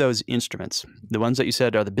back to those instruments, the ones that you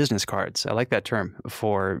said are the business cards. I like that term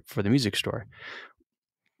for the music store.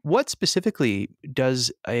 What specifically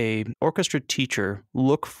does a orchestra teacher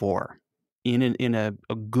look for in a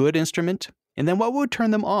good instrument? And then what would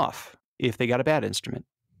turn them off if they got a bad instrument?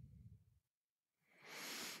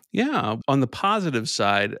 Yeah. On the positive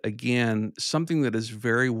side, again, something that is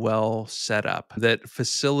very well set up that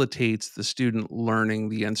facilitates the student learning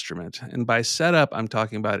the instrument. And by setup, I'm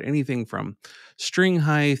talking about anything from string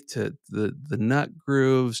height to the nut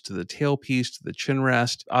grooves to the tailpiece to the chin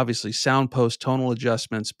rest, obviously sound post, tonal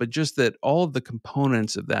adjustments, but just that all of the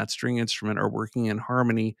components of that string instrument are working in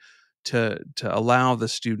harmony to allow the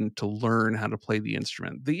student to learn how to play the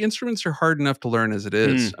instrument. The instruments are hard enough to learn as it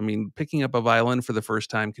is. I mean, picking up a violin for the first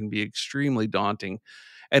time can be extremely daunting.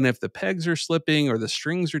 And if the pegs are slipping or the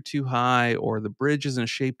strings are too high or the bridge isn't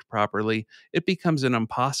shaped properly, it becomes an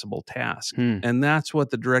impossible task. And that's what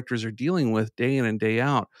the directors are dealing with day in and day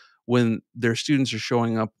out. when their students are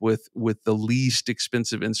showing up with the least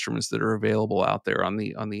expensive instruments that are available out there on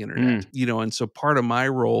the internet. Mm. And so part of my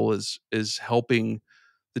role is helping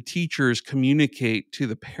the teachers communicate to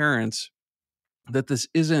the parents that this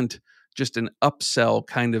isn't just an upsell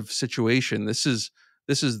kind of situation. This is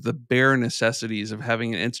the bare necessities of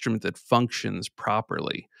having an instrument that functions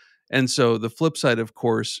properly. And so the flip side, of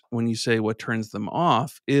course, when you say what turns them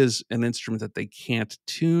off is an instrument that they can't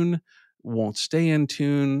tune, won't stay in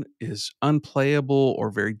tune, is unplayable or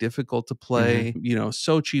very difficult to Hmm. play,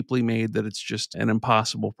 so cheaply made that it's just an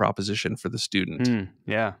impossible proposition for the student.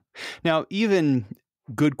 Yeah. Now, even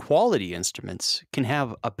good quality instruments can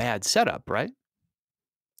have a bad setup, right?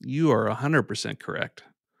 You are 100% correct.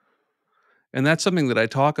 And that's something that I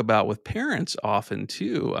talk about with parents often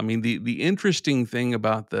too. I mean, the interesting thing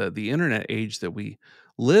about the internet age that we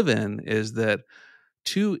live in is that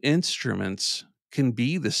two instruments can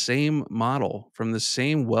be the same model from the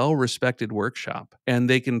same well-respected workshop, and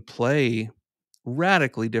they can play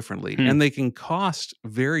radically differently, Hmm. and they can cost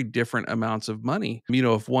very different amounts of money.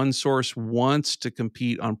 If one source wants to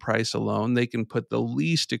compete on price alone, they can put the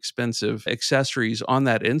least expensive accessories on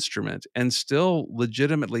that instrument and still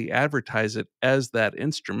legitimately advertise it as that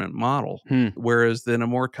instrument model. Hmm. Whereas then a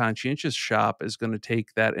more conscientious shop is going to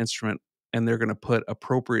take that instrument and they're going to put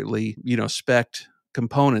appropriately, spec'd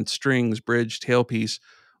components, strings, bridge, tailpiece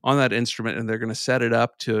on that instrument, and they're going to set it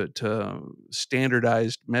up to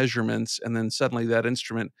standardized measurements, and then suddenly that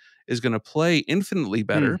instrument is going to play infinitely Hmm.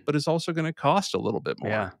 better, but is also going to cost a little bit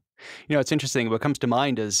Yeah. more. It's interesting. What comes to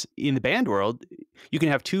mind is in the band world, you can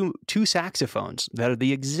have two saxophones that are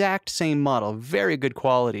the exact same model, very good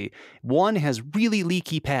quality. One has really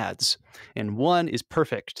leaky pads, and one is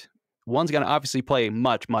perfect. One's going to obviously play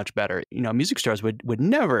much, much better. Music stores would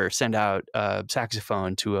never send out a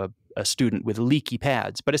saxophone to a student with leaky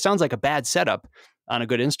pads, but it sounds like a bad setup on a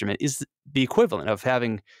good instrument is the equivalent of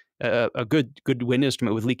having a good wind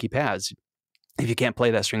instrument with leaky pads. If you can't play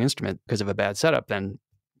that string instrument because of a bad setup, then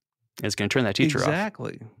it's going to turn that teacher off.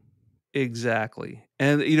 Exactly. Exactly.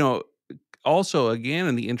 And, also again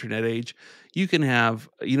in the internet age, you can have,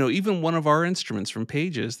 even one of our instruments from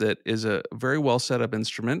Pages that is a very well set up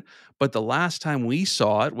instrument, but the last time we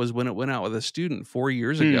saw it was when it went out with a student 4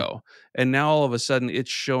 years Hmm. ago. And now all of a sudden it's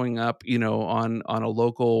showing up, on a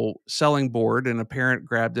local selling board, and a parent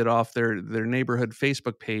grabbed it off their neighborhood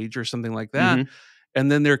Facebook page or something like that. Hmm.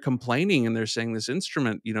 And then they're complaining and they're saying this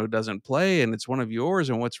instrument, doesn't play and it's one of yours,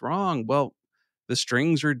 and what's wrong? Well, the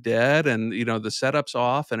strings are dead, and the setup's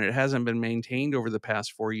off, and it hasn't been maintained over the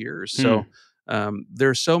past 4 years. Hmm. So there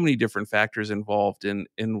are so many different factors involved in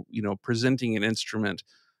presenting an instrument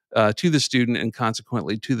to the student, and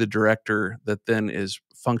consequently to the director, that then is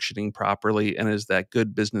functioning properly and is that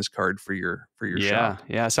good business card for your Yeah. shop.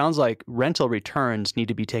 Yeah. It sounds like rental returns need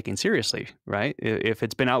to be taken seriously, right? If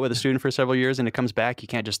it's been out with a student for several years and it comes back, you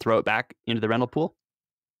can't just throw it back into the rental pool.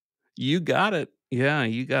 You got it. Yeah,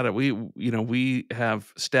 you got it. We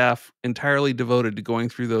have staff entirely devoted to going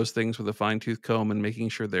through those things with a fine tooth comb and making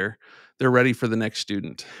sure they're ready for the next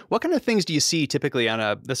student. What kind of things do you see typically on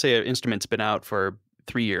let's say an instrument's been out for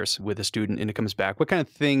 3 years with a student and it comes back? What kind of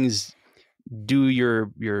things do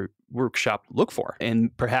your workshop look for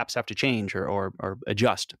and perhaps have to change or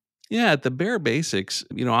adjust? Yeah, at the bare basics,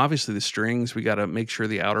 obviously the strings, we got to make sure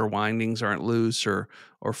the outer windings aren't loose or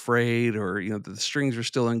frayed, or that the strings are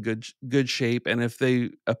still in good shape. And if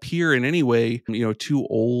they appear in any way, too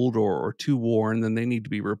old or too worn, then they need to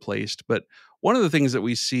be replaced. But one of the things that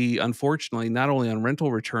we see, unfortunately, not only on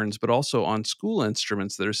rental returns but also on school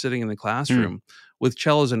instruments that are sitting in the Hmm. classroom with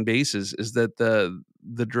cellos and basses, is that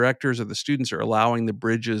the directors or the students are allowing the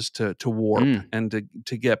bridges to warp Hmm. and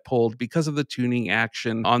to get pulled because of the tuning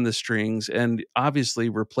action on the strings. And obviously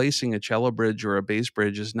replacing a cello bridge or a bass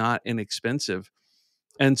bridge is not inexpensive.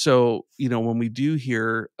 And so, when we do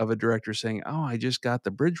hear of a director saying, "Oh, I just got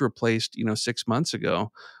the bridge replaced, 6 months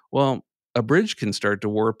ago," well, a bridge can start to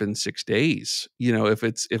warp in 6 days, if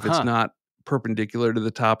it's Huh. not perpendicular to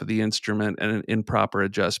the top of the instrument and an improper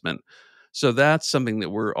adjustment. So that's something that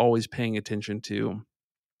we're always paying attention to,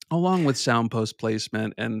 along with sound post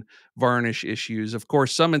placement and varnish issues. Of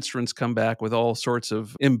course, some instruments come back with all sorts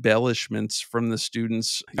of embellishments from the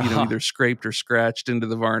students, Uh-huh. either scraped or scratched into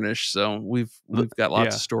the varnish. So we've got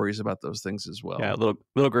lots Yeah. of stories about those things as Yeah. A well.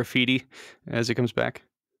 little graffiti as it comes back.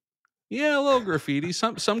 Yeah, a little graffiti,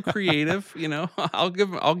 some creative, I'll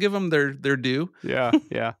give them their due. Yeah.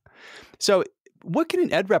 Yeah. So, what can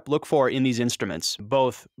an ed rep look for in these instruments,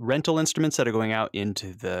 both rental instruments that are going out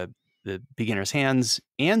into the beginner's hands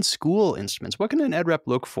and school instruments? What can an ed rep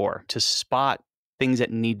look for to spot things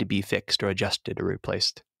that need to be fixed or adjusted or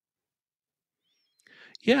replaced?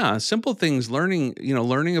 Yeah, simple things,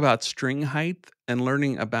 learning about string height and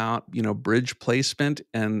learning about, bridge placement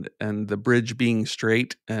and the bridge being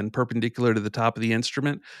straight and perpendicular to the top of the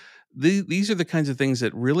instrument. These are the kinds of things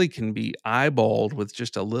that really can be eyeballed with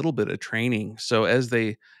just a little bit of training. So as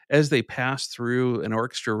they pass through an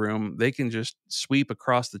orchestra room, they can just sweep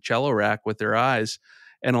across the cello rack with their eyes.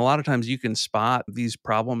 And a lot of times you can spot these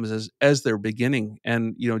problems as they're beginning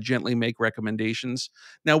and gently make recommendations.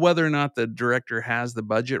 Now, whether or not the director has the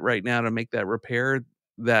budget right now to make that repair,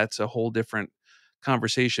 that's a whole different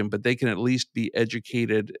conversation, but they can at least be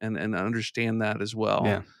educated and understand that as well.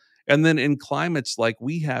 Yeah. And then in climates like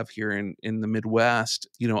we have here in the Midwest,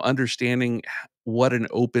 understanding what an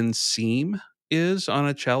open seam is on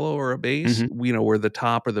a cello or a bass, Hmm. where the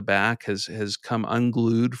top or the back has come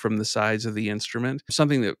unglued from the sides of the instrument.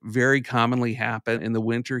 Something that very commonly happen in the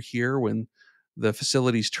winter here when the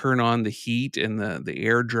facilities turn on the heat and the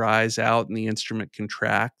air dries out and the instrument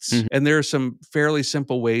contracts. Hmm. And there are some fairly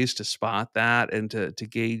simple ways to spot that and to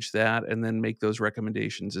gauge that and then make those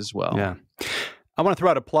recommendations as well. Yeah. I want to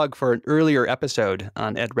throw out a plug for an earlier episode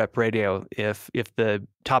on EdRep Radio. If the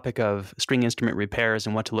topic of string instrument repairs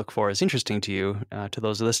and what to look for is interesting to you, to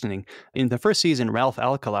those listening, in the first season, Ralph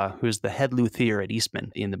Alcala, who's the head luthier at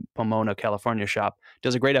Eastman in the Pomona, California shop,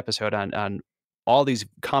 does a great episode on all these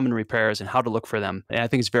common repairs and how to look for them. And I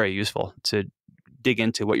think it's very useful to dig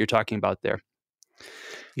into what you're talking about there.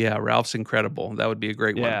 Yeah, Ralph's incredible. That would be a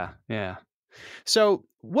great one. Yeah, yeah. So,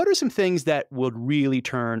 what are some things that would really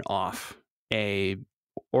turn off a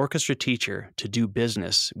orchestra teacher to do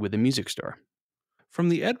business with a music store? From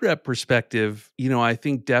the ed rep perspective, I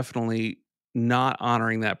think definitely not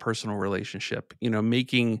honoring that personal relationship,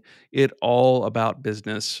 making it all about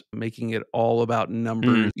business, making it all about Mm,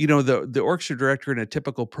 numbers. The orchestra director in a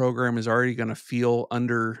typical program is already going to feel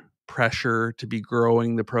under pressure to be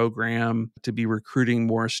growing the program, to be recruiting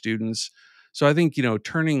more students. So I think,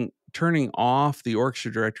 turning off the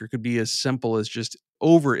orchestra director could be as simple as just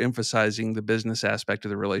overemphasizing the business aspect of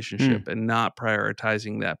the mm, relationship and not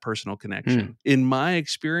prioritizing that personal mm. connection. In my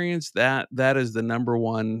experience, that is the number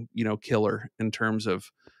one, killer in terms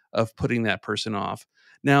of putting that person off.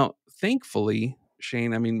 Now, thankfully,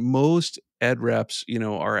 Shane, I mean, most ed reps,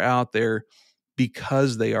 are out there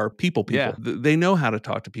because they are Yeah. people. They know how to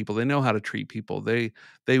talk to people. They know how to treat people. They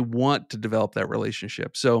want to develop that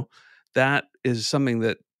relationship. So that is something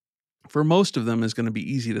that for most of them is going to be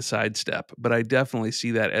easy to sidestep, but I definitely see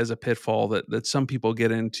that as a pitfall that some people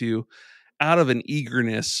get into out of an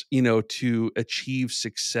eagerness, to achieve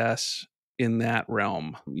success in that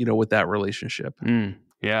realm, with that relationship. Mm,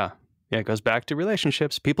 yeah. Yeah, it goes back to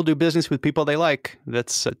relationships. People do business with people they like.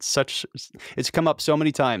 It's come up so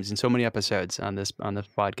many times in so many episodes on this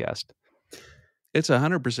podcast. It's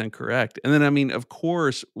 100% correct. And then, I mean, of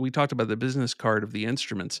course, we talked about the business card of the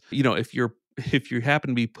instruments. If you happen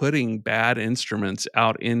to be putting bad instruments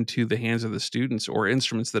out into the hands of the students or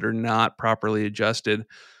instruments that are not properly adjusted,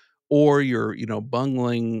 or you're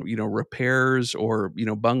bungling repairs or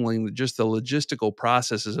bungling just the logistical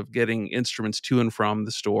processes of getting instruments to and from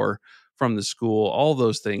the store, from the school, all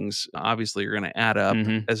those things obviously are going to add up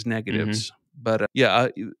Mhm. as Mhm. negatives. But yeah,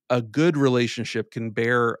 a good relationship can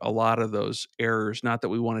bear a lot of those errors. Not that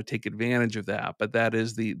we want to take advantage of that, but that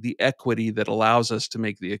is the equity that allows us to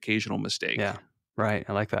make the occasional mistake. Yeah. Right.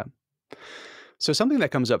 I like that. So something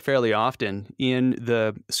that comes up fairly often in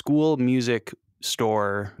the school music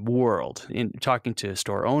store world, in talking to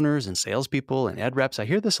store owners and salespeople and ed reps, I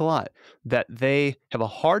hear this a lot, that they have a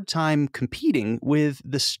hard time competing with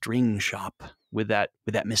the string shop, with that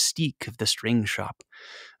mystique of the string shop.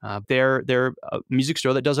 They're a music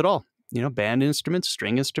store that does it all. Band instruments,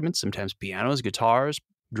 string instruments, sometimes pianos, guitars,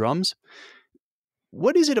 drums.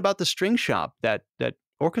 What is it about the string shop that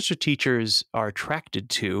orchestra teachers are attracted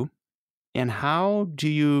to, and how do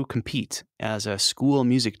you compete as a school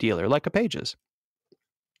music dealer like a Pages?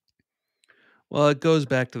 Well, it goes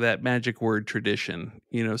back to that magic word tradition.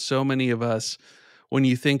 So many of us, when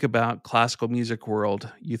you think about classical music world,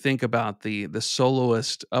 you think about the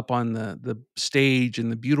soloist up on the stage in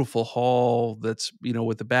the beautiful hall that's,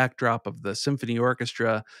 with the backdrop of the symphony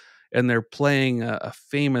orchestra, and they're playing a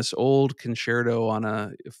famous old concerto on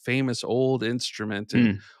a famous old instrument. And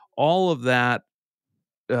Mm, all of that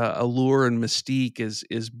allure and mystique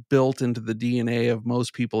is built into the DNA of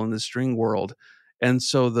most people in the string world. And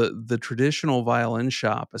so the traditional violin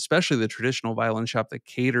shop, especially the traditional violin shop that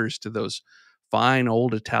caters to those fine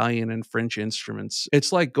old Italian and French instruments,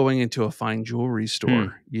 it's like going into a fine jewelry mm,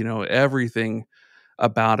 store. Everything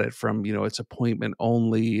about it, from it's appointment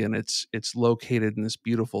only, and it's located in this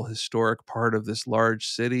beautiful historic part of this large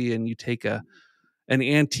city, and you take an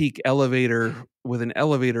antique elevator with an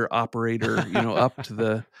elevator operator, up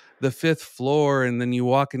to the fifth floor, and then you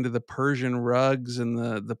walk into the Persian rugs and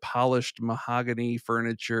the polished mahogany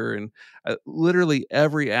furniture, and literally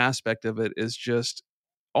every aspect of it is just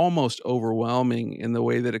almost overwhelming in the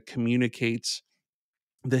way that it communicates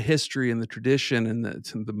the history and the tradition and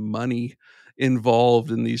the money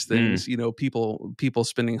involved in these Mm, things. People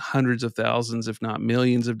spending hundreds of thousands, if not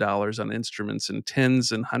millions of dollars on instruments, and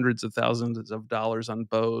tens and hundreds of thousands of dollars on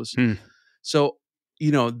bows. hmm. So,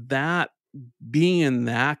 that being in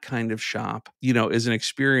that kind of shop, is an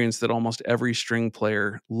experience that almost every string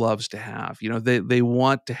player loves to have. They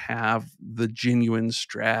want to have the genuine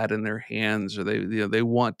Strat in their hands, or they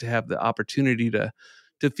want to have the opportunity to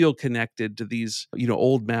feel connected to these,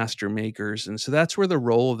 old master makers. And so that's where the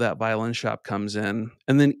role of that violin shop comes in.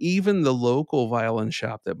 And then even the local violin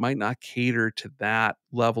shop that might not cater to that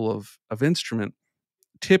level of instrument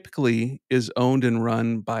typically is owned and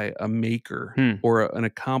run by a maker Hmm. or an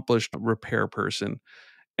accomplished repair person.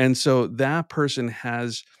 And so that person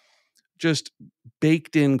has just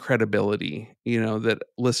baked in credibility, that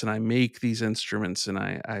listen, I make these instruments and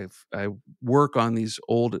I work on these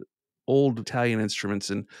old Italian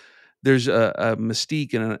instruments, and there's a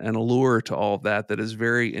mystique and an allure to all of that is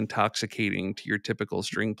very intoxicating to your typical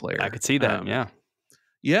string I player. could see that. Yeah.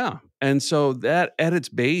 Yeah. And so that at its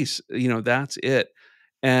base, that's it.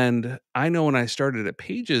 And I know when I started at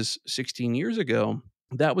Pages 16 years ago,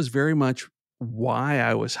 that was very much why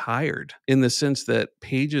I was hired, in the sense that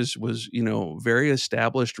Pages was, very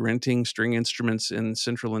established renting string instruments in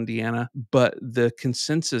central Indiana. But the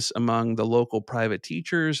consensus among the local private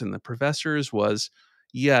teachers and the professors was,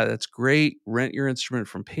 yeah, that's great. Rent your instrument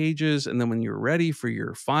from Pages. And then when you're ready for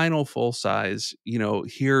your final full size,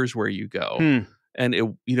 here's where you go. Hmm. And it,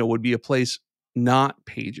 would be a place not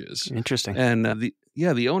Pages. Interesting. And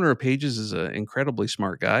the owner of Pages is an incredibly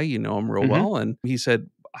smart guy. You know him real Hmm. well. And he said,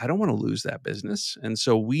 I don't want to lose that business. And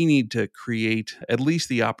so we need to create at least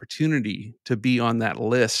the opportunity to be on that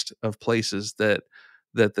list of places that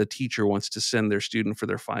the teacher wants to send their student for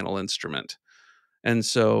their final instrument. And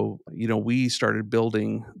so, we started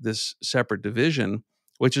building this separate division,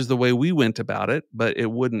 which is the way we went about it, but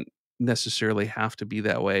it wouldn't necessarily have to be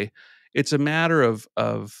that way. It's a matter of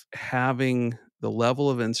having the level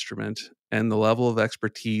of instrument and the level of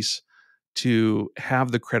expertise to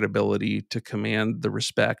have the credibility to command the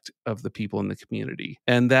respect of the people in the community.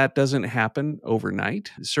 And that doesn't happen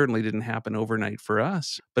overnight. It certainly didn't happen overnight for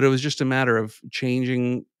us, but it was just a matter of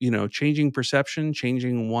changing perception,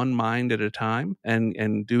 changing one mind at a time,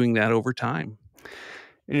 and doing that over time.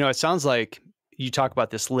 It sounds like you talk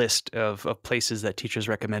about this list of places that teachers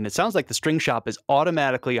recommend. It sounds like the string shop is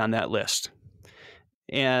automatically on that list.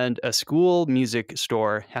 And a school music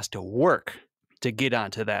store has to work to get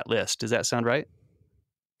onto that list. Does that sound right?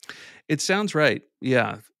 It sounds right.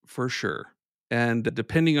 Yeah, for sure. And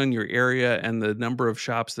depending on your area and the number of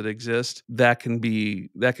shops that exist, that can be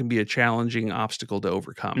a challenging obstacle to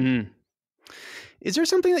overcome. Mm. Is there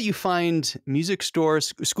something that you find music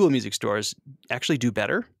stores, school music stores, actually do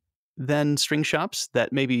better than string shops,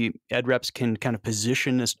 that maybe ed reps can kind of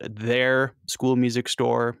position their school music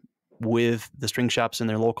store with the string shops in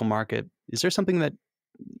their local market? Is there something that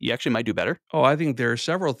you actually might do better? Oh, I think there are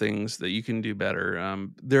several things that you can do better.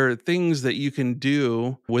 There are things that you can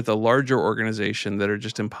do with a larger organization that are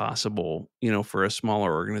just impossible, for a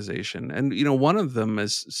smaller organization. And, one of them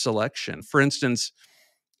is selection. For instance,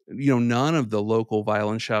 none of the local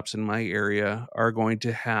violin shops in my area are going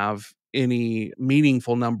to have any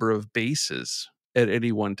meaningful number of bases at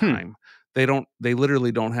any one Hmm. time. They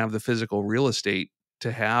literally don't have the physical real estate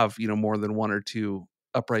to have, more than one or two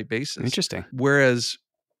upright bases. Interesting. Whereas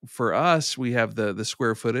for us, we have the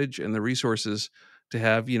square footage and the resources to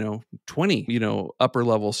have, 20, upper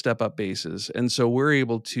level step up bases. And so we're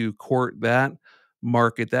able to court that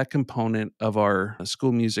market, that component of our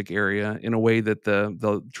school music area, in a way that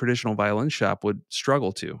the traditional violin shop would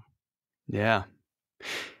struggle to. Yeah.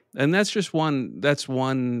 And that's one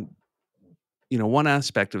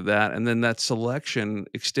aspect of that. And then that selection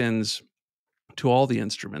extends to all the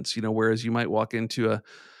instruments, whereas you might walk into a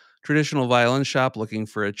traditional violin shop looking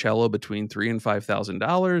for a cello between $3,000 and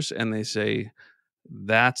 $5,000, and they say,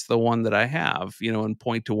 that's the one that I have, and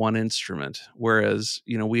point to one instrument. Whereas,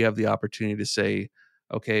 we have the opportunity to say,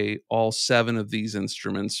 okay, all 7 of these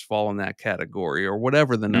instruments fall in that category, or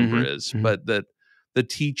whatever the number Hmm. is, Hmm. but that the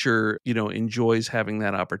teacher, enjoys having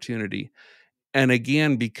that opportunity. And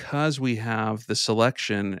again, because we have the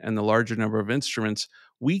selection and the larger number of instruments,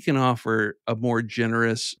 we can offer a more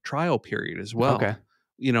generous trial period as Okay. well.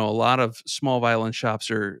 A lot of small violin shops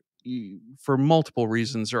are for multiple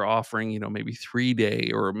reasons, are offering, maybe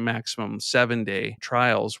 3-day or maximum 7-day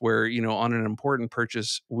trials where, on an important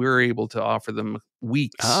purchase, we're able to offer them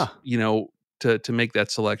weeks, Ah, to make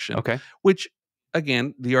that selection, okay. which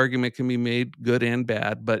again, the argument can be made good and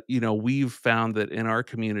bad, but we've found that in our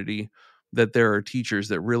community that there are teachers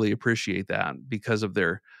that really appreciate that because of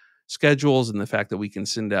their schedules and the fact that we can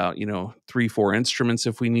send out, 3, 4 instruments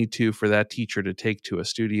if we need to for that teacher to take to a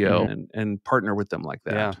studio Mhm. and partner with them like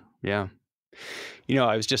Yeah, that. yeah.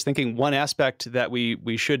 I was just thinking one aspect that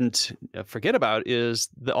we shouldn't forget about is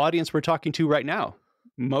the audience we're talking to right now.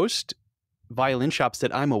 Most violin shops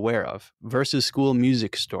that I'm aware of versus school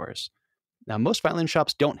music stores. Now, most violin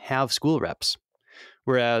shops don't have school reps,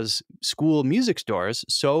 whereas school music stores,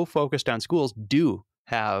 so focused on schools, do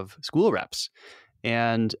have school reps.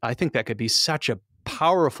 And I think that could be such a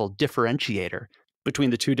powerful differentiator between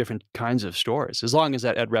the two different kinds of stores, as long as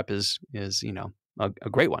that ed rep is a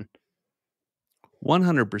great one.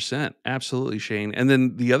 100%. Absolutely, Shane. And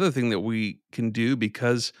then the other thing that we can do,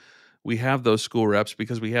 because we have those school reps,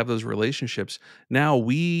 because we have those relationships, now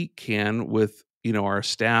we can, with, our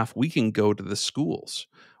staff, we can go to the schools.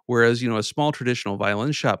 Whereas, a small traditional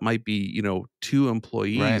violin shop might be, 2 Right.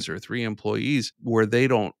 employees or 3 employees where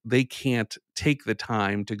they can't take the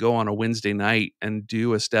time to go on a Wednesday night and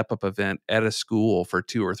do a step up event at a school for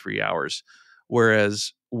 2 or 3 hours.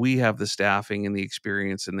 Whereas we have the staffing and the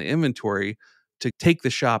experience and the inventory to take the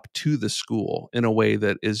shop to the school in a way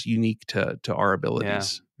that is unique to our Yeah.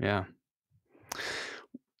 abilities. Yeah.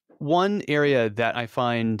 One area that I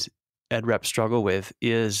find ed reps struggle with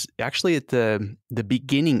is actually at the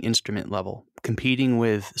beginning instrument level, competing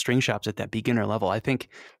with string shops at that beginner level. I think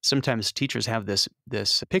sometimes teachers have this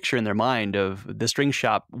picture in their mind of the string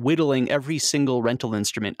shop whittling every single rental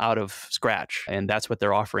instrument out of scratch, and that's what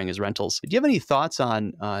they're offering as rentals. Do you have any thoughts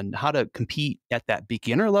on how to compete at that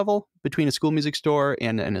beginner level between a school music store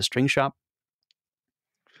and a string shop?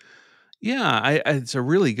 Yeah, it's a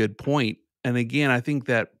really good point. And again, I think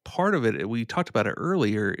that part of it, we talked about it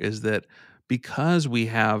earlier, is that because we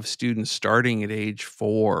have students starting at age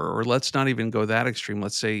 4, or let's not even go that extreme,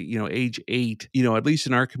 let's say, age 8, at least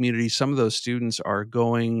in our community, some of those students are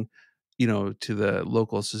going, to the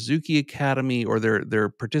local Suzuki Academy, or they're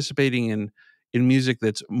participating in music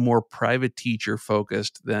that's more private teacher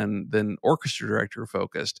focused than orchestra director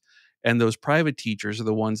focused. And those private teachers are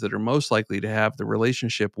the ones that are most likely to have the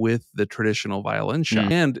relationship with the traditional violin shop.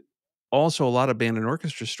 Mm. And also a lot of band and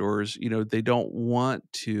orchestra stores, they don't want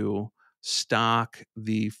to stock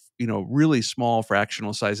the, really small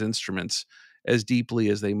fractional size instruments as deeply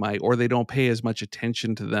as they might, or they don't pay as much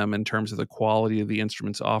attention to them in terms of the quality of the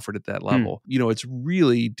instruments offered at that Mm. level. It's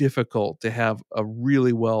really difficult to have a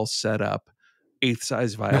really well set up eighth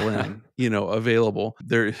size violin, available.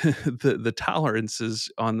 There, the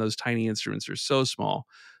tolerances on those tiny instruments are so small.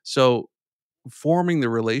 So forming the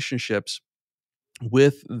relationships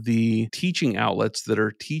with the teaching outlets that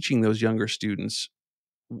are teaching those younger students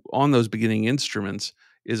on those beginning instruments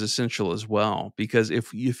is essential as well, because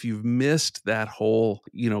if you've missed that whole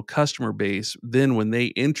customer base, then when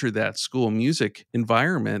they enter that school music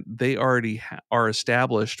environment, they already are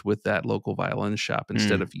established with that local violin shop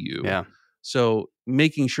instead Mm. of you. Yeah. So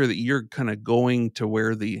making sure that you're kind of going to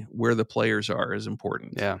where the players are is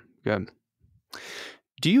important. Yeah. Good.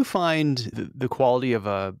 Do you find the quality of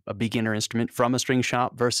a beginner instrument from a string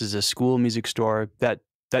shop versus a school music store that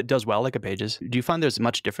does well, like a Pages? Do you find there's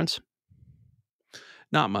much difference?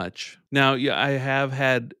 Not much. Now, yeah, I have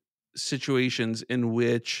had situations in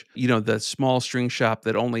which, the small string shop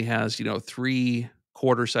that only has, 3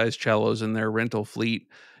 quarter-sized cellos in their rental fleet,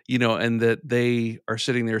 and that they are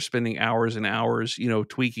sitting there spending hours and hours,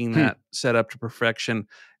 tweaking Hmm. that setup to perfection.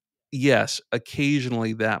 Yes,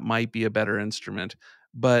 occasionally that might be a better instrument,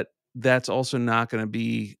 but that's also not gonna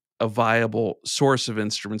be a viable source of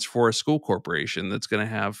instruments for a school corporation that's gonna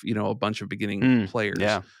have, a bunch of beginning Mm. players.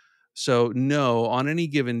 Yeah. So, no, on any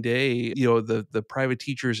given day, the private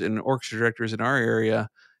teachers and orchestra directors in our area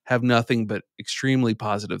have nothing but extremely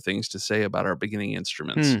positive things to say about our beginning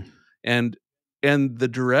instruments. Hmm. And and the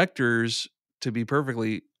directors, to be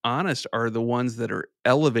perfectly honest, are the ones that are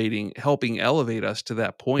helping elevate us to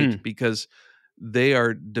that point, Hmm. because they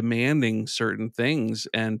are demanding certain things,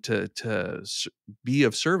 and be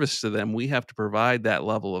of service to them, we have to provide that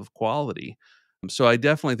level of quality. So I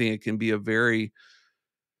definitely think it can be a very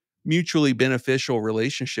mutually beneficial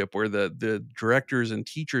relationship where the directors and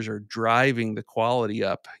teachers are driving the quality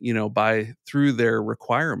up, by through their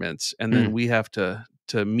requirements, and then Hmm. we have to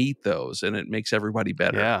meet those, and it makes everybody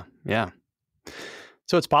better. Yeah. Yeah.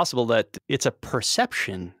 So it's possible that it's a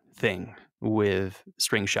perception thing with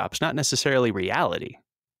string shops, not necessarily reality.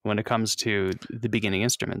 when it comes to the beginning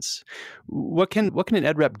instruments. What can an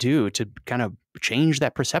ed rep do to kind of change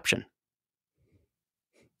that perception?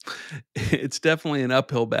 It's definitely an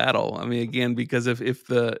uphill battle. I mean, again, because if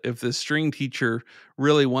the string teacher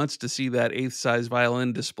really wants to see that eighth size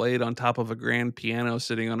violin displayed on top of a grand piano,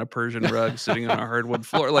 sitting on a Persian rug, sitting on a hardwood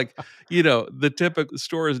floor, like, the typical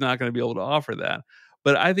store is not going to be able to offer that.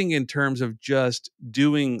 But I think in terms of just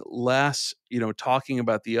doing less, talking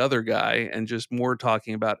about the other guy and just more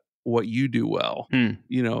talking about what you do well,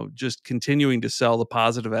 Mm, just continuing to sell the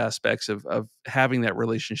positive aspects of having that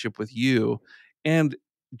relationship with you, and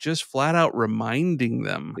just flat out reminding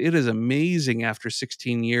them. It is amazing after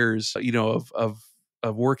 16 years, of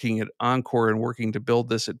working at Encore and working to build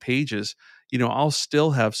this at Pages, I'll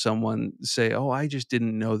still have someone say, "Oh, I just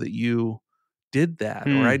didn't know that you did that,"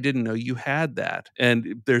 or "I mm, didn't know you had that."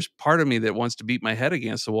 And there's part of me that wants to beat my head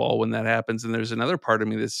against the wall when that happens, and there's another part of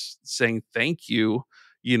me that's saying, "Thank you."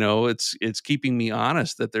 It's keeping me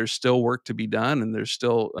honest that there's still work to be done, and there's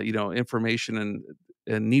still, information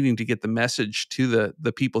and needing to get the message to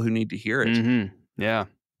the people who need to hear it. mhm, yeah.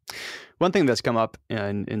 One thing that's come up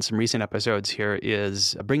in some recent episodes here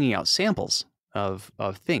is bringing out samples of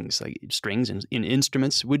things like strings and in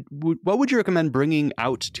instruments. What would you recommend bringing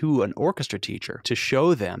out to an orchestra teacher to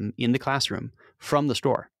show them in the classroom from the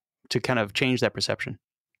store to kind of change that perception?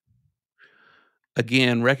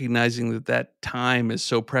 Again, recognizing that time is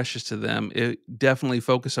so precious to them, it definitely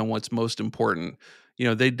focus on what's most important.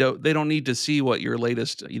 They don't need to see what your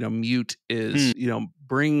latest, mute Mm, is.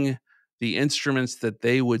 Bring the instruments that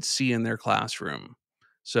they would see in their classroom.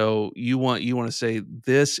 So you want to say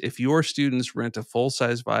this: if your students rent a full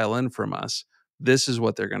size violin from us, this is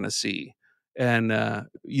what they're going to see. And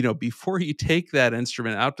before you take that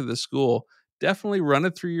instrument out to the school, definitely run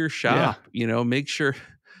it through your yeah, shop.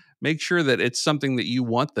 Make sure that it's something that you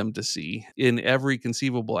want them to see in every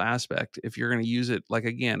conceivable aspect if you're going to use it, like,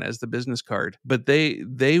 again, as the business card. But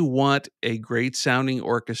they want a great sounding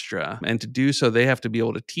orchestra, and to do so they have to be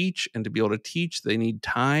able to teach, and to be able to teach they need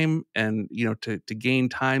time, and to gain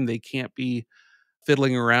time they can't be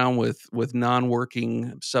fiddling around with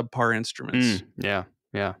non-working subpar instruments. yeah,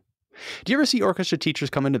 yeah. Do you ever see orchestra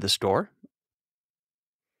teachers come into the store?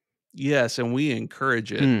 Yes, and we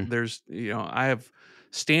encourage it. Mm, I have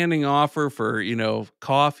standing offer for,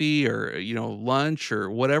 coffee or, lunch or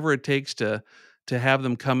whatever it takes to have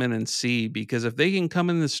them come in and see, because if they can come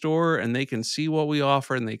in the store and they can see what we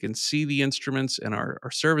offer, and they can see the instruments and our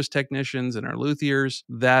service technicians and our luthiers,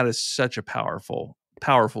 that is such a powerful,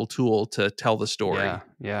 powerful tool to tell the yeah, story.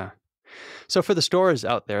 yeah. So, for the stores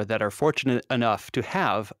out there that are fortunate enough to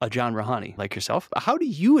have a John Rahani like yourself, how do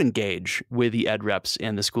you engage with the ed reps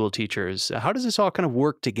and the school teachers? How does this all kind of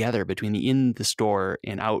work together between the in the store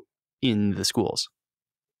and out in the schools?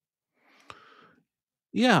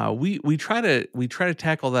 Yeah, we try to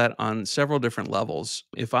tackle that on several different levels.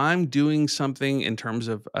 If I'm doing something in terms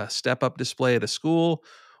of a step up display at a school,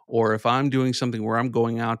 or if I'm doing something where I'm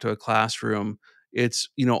going out to a classroom, it's,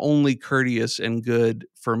 only courteous and good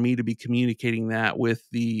for me to be communicating that with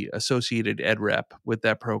the associated ed rep with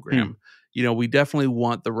that Hmm. program. We definitely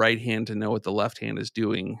want the right hand to know what the left hand is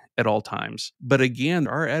doing at all times. But again,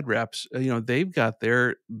 our ed reps, they've got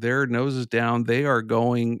their noses down.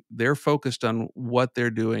 They're focused on what they're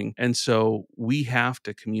doing. And so we have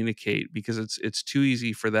to communicate, because it's too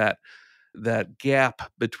easy for that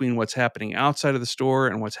gap between what's happening outside of the store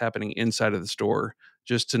and what's happening inside of the store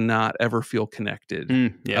just to not ever feel connected. Hmm.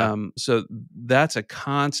 Yeah. So that's a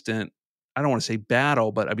constant, I don't want to say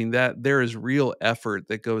battle, but I mean that there is real effort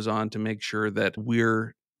that goes on to make sure that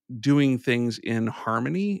we're doing things in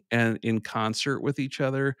harmony and in concert with each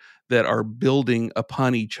other, that are building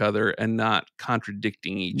upon each other and not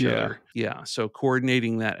contradicting each Yeah. other. Yeah. So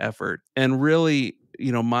coordinating that effort, and really,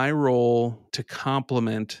 my role to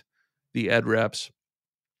complement the ed reps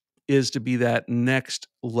is to be that next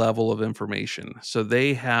level of information. So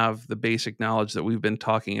they have the basic knowledge that we've been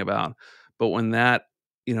talking about. But when that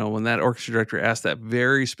orchestra director asks that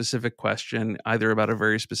very specific question, either about a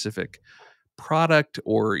very specific product,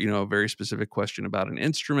 or, a very specific question about an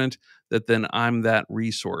instrument, that then I'm that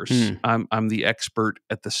resource. Hmm. I'm the expert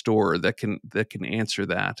at the store that can answer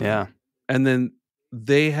that. Yeah. And then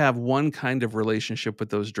they have one kind of relationship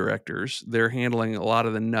with those directors. They're handling a lot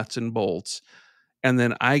of the nuts and bolts, and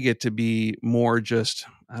then I get to be more just,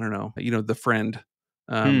 I don't know, the friend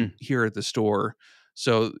Hmm. here at the store.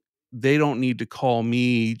 So they don't need to call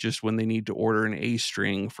me just when they need to order an A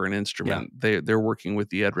string for an Yeah. instrument. They're working with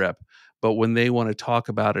the ed rep. But when they want to talk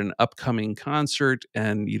about an upcoming concert,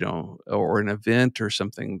 and, or an event or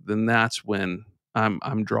something, then that's when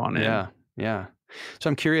I'm drawn in. Yeah. Yeah. So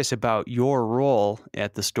I'm curious about your role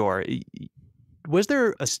at the store. Was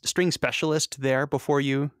there a string specialist there before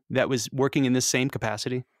you that was working in this same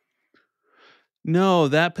capacity? No,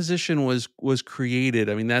 that position was created.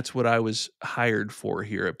 I mean, that's what I was hired for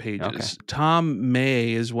here at Okay. Pages. Tom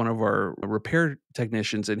May is one of our repair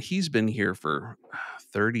technicians, and he's been here for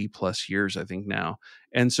 30 plus years, I think now.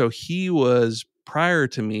 And so he was prior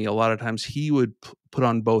to me. A lot of times he would put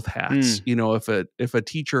on both hats. Mm, You know, if a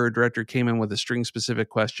teacher or director came in with a string specific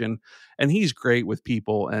question, and he's great with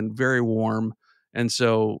people and very warm, and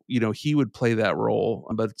so, he would play that role.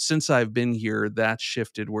 But since I've been here, that's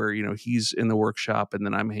shifted where, he's in the workshop and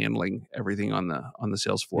then I'm handling everything on the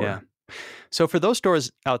sales yeah. floor. So for those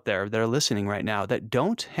stores out there that are listening right now that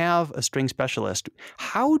don't have a string specialist,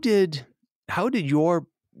 how did your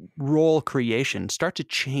role creation start to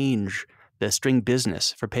change the string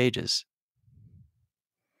business for Pages?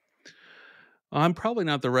 I'm probably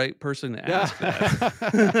not the right person to Yeah. ask that.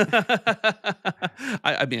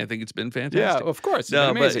 I mean, I think it's been Yeah, fantastic. of course. It's been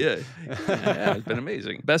No, but amazing. yeah, it's been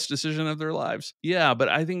amazing. Best decision of their lives. Yeah, but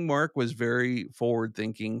I think Mark was very forward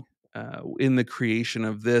thinking in the creation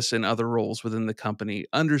of this and other roles within the company,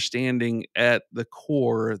 understanding at the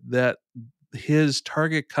core that his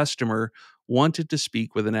target customer wanted to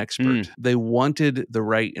speak with an expert. Mm, They wanted the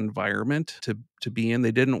right environment to be in.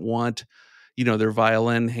 They didn't want, their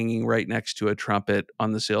violin hanging right next to a trumpet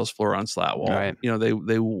on the sales floor on slat wall. right.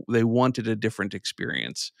 They wanted a different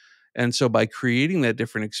experience. And so by creating that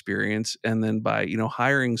different experience and then by,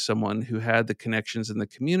 hiring someone who had the connections in the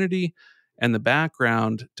community and the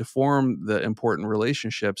background to form the important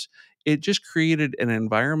relationships, it just created an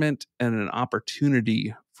environment and an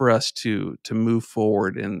opportunity for us to move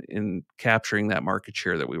forward in capturing that market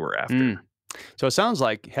share that we were after. Mm. So it sounds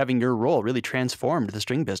like having your role really transformed the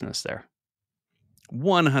string business there.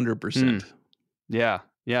 100%. Yeah,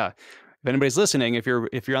 yeah. If anybody's listening, if you're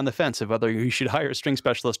on the fence of whether you should hire a string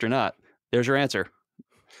specialist or not, there's your answer.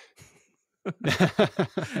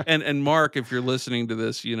 And Mark, if you're listening to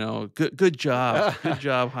this, good job. Good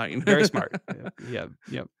job hiring. Very smart. Yeah, yeah,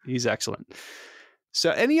 yeah. He's excellent.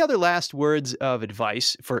 So, any other last words of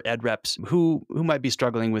advice for ed reps who might be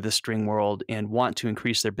struggling with the string world and want to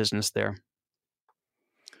increase their business there?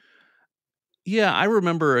 Yeah, I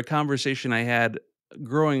remember a conversation I had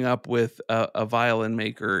growing up with a violin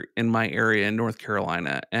maker in my area in North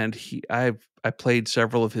Carolina, and I played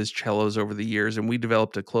several of his cellos over the years, and we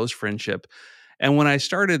developed a close friendship. And when I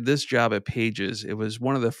started this job at Pages, it was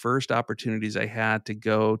one of the first opportunities I had to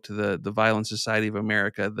go to the Violin Society of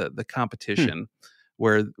America, the Hmm. competition,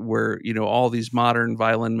 where all these modern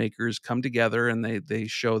violin makers come together and they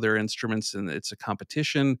show their instruments and it's a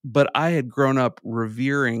competition. But I had grown up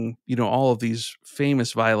revering all of these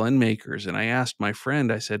famous violin makers, and I asked my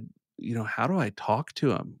friend, I said, how do I talk to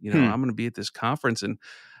them? Hmm. I'm going to be at this conference, and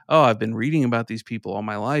oh, I've been reading about these people all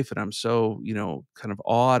my life, and I'm so kind of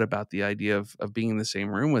awed about the idea of being in the same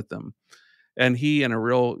room with them. And he, in a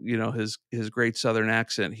real his great Southern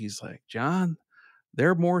accent, he's like, John,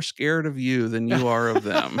 they're more scared of you than you are of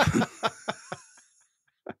them.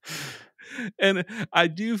 And I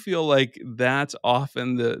do feel like that's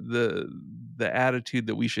often the attitude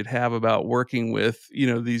that we should have about working with,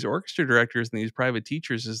 these orchestra directors and these private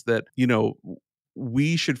teachers, is that,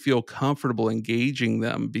 we should feel comfortable engaging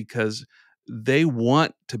them because they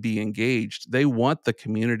want to be engaged. They want the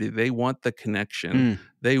community. They want the connection. Hmm.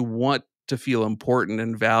 They want to feel important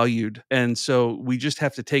and valued. And so we just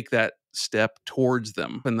have to take that step towards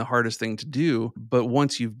them, and the hardest thing to do. But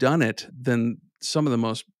once you've done it, then some of the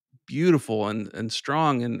most beautiful and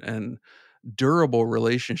strong and durable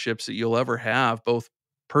relationships that you'll ever have, both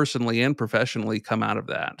personally and professionally, come out of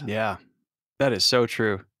that. Yeah, that is so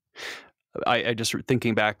true. I just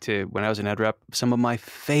thinking back to when I was an ed rep, some of my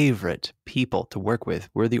favorite people to work with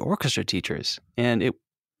were the orchestra teachers, and it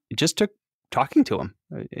just took talking to them.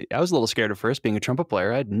 I was a little scared at first, being a trumpet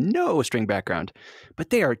player. I had no string background, but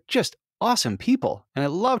they are just awesome people, and I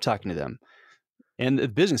love talking to them. And the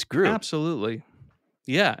business grew. Absolutely.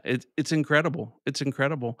 Yeah, it's incredible. It's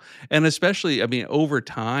incredible. And especially, I mean, over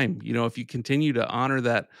time, if you continue to honor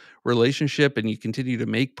that relationship and you continue to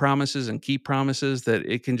make promises and keep promises, that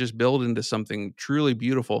it can just build into something truly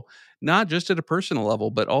beautiful, not just at a personal level,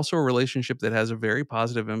 but also a relationship that has a very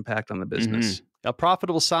positive impact on the Hmm. business. A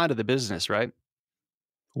profitable side of the business, right?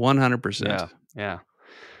 100%. Yeah, yeah.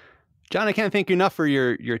 John, I can't thank you enough for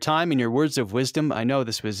your time and your words of wisdom. I know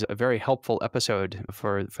this was a very helpful episode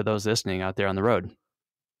for those listening out there on the road.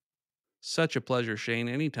 Such a pleasure, Shane.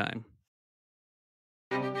 Anytime.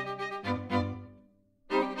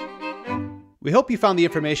 We hope you found the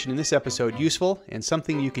information in this episode useful and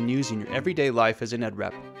something you can use in your everyday life as an ed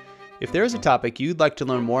rep. If there is a topic you'd like to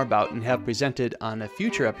learn more about and have presented on a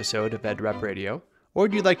future episode of EdRep Radio, or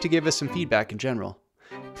you'd like to give us some feedback in general,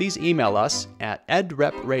 please email us at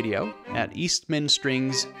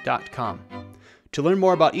edrepradio@eastmanstrings.com. To learn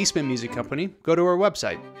more about Eastman Music Company, go to our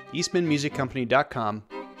website, eastmanmusiccompany.com,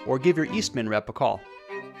 or give your Eastman rep a call.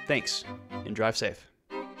 Thanks, and drive safe.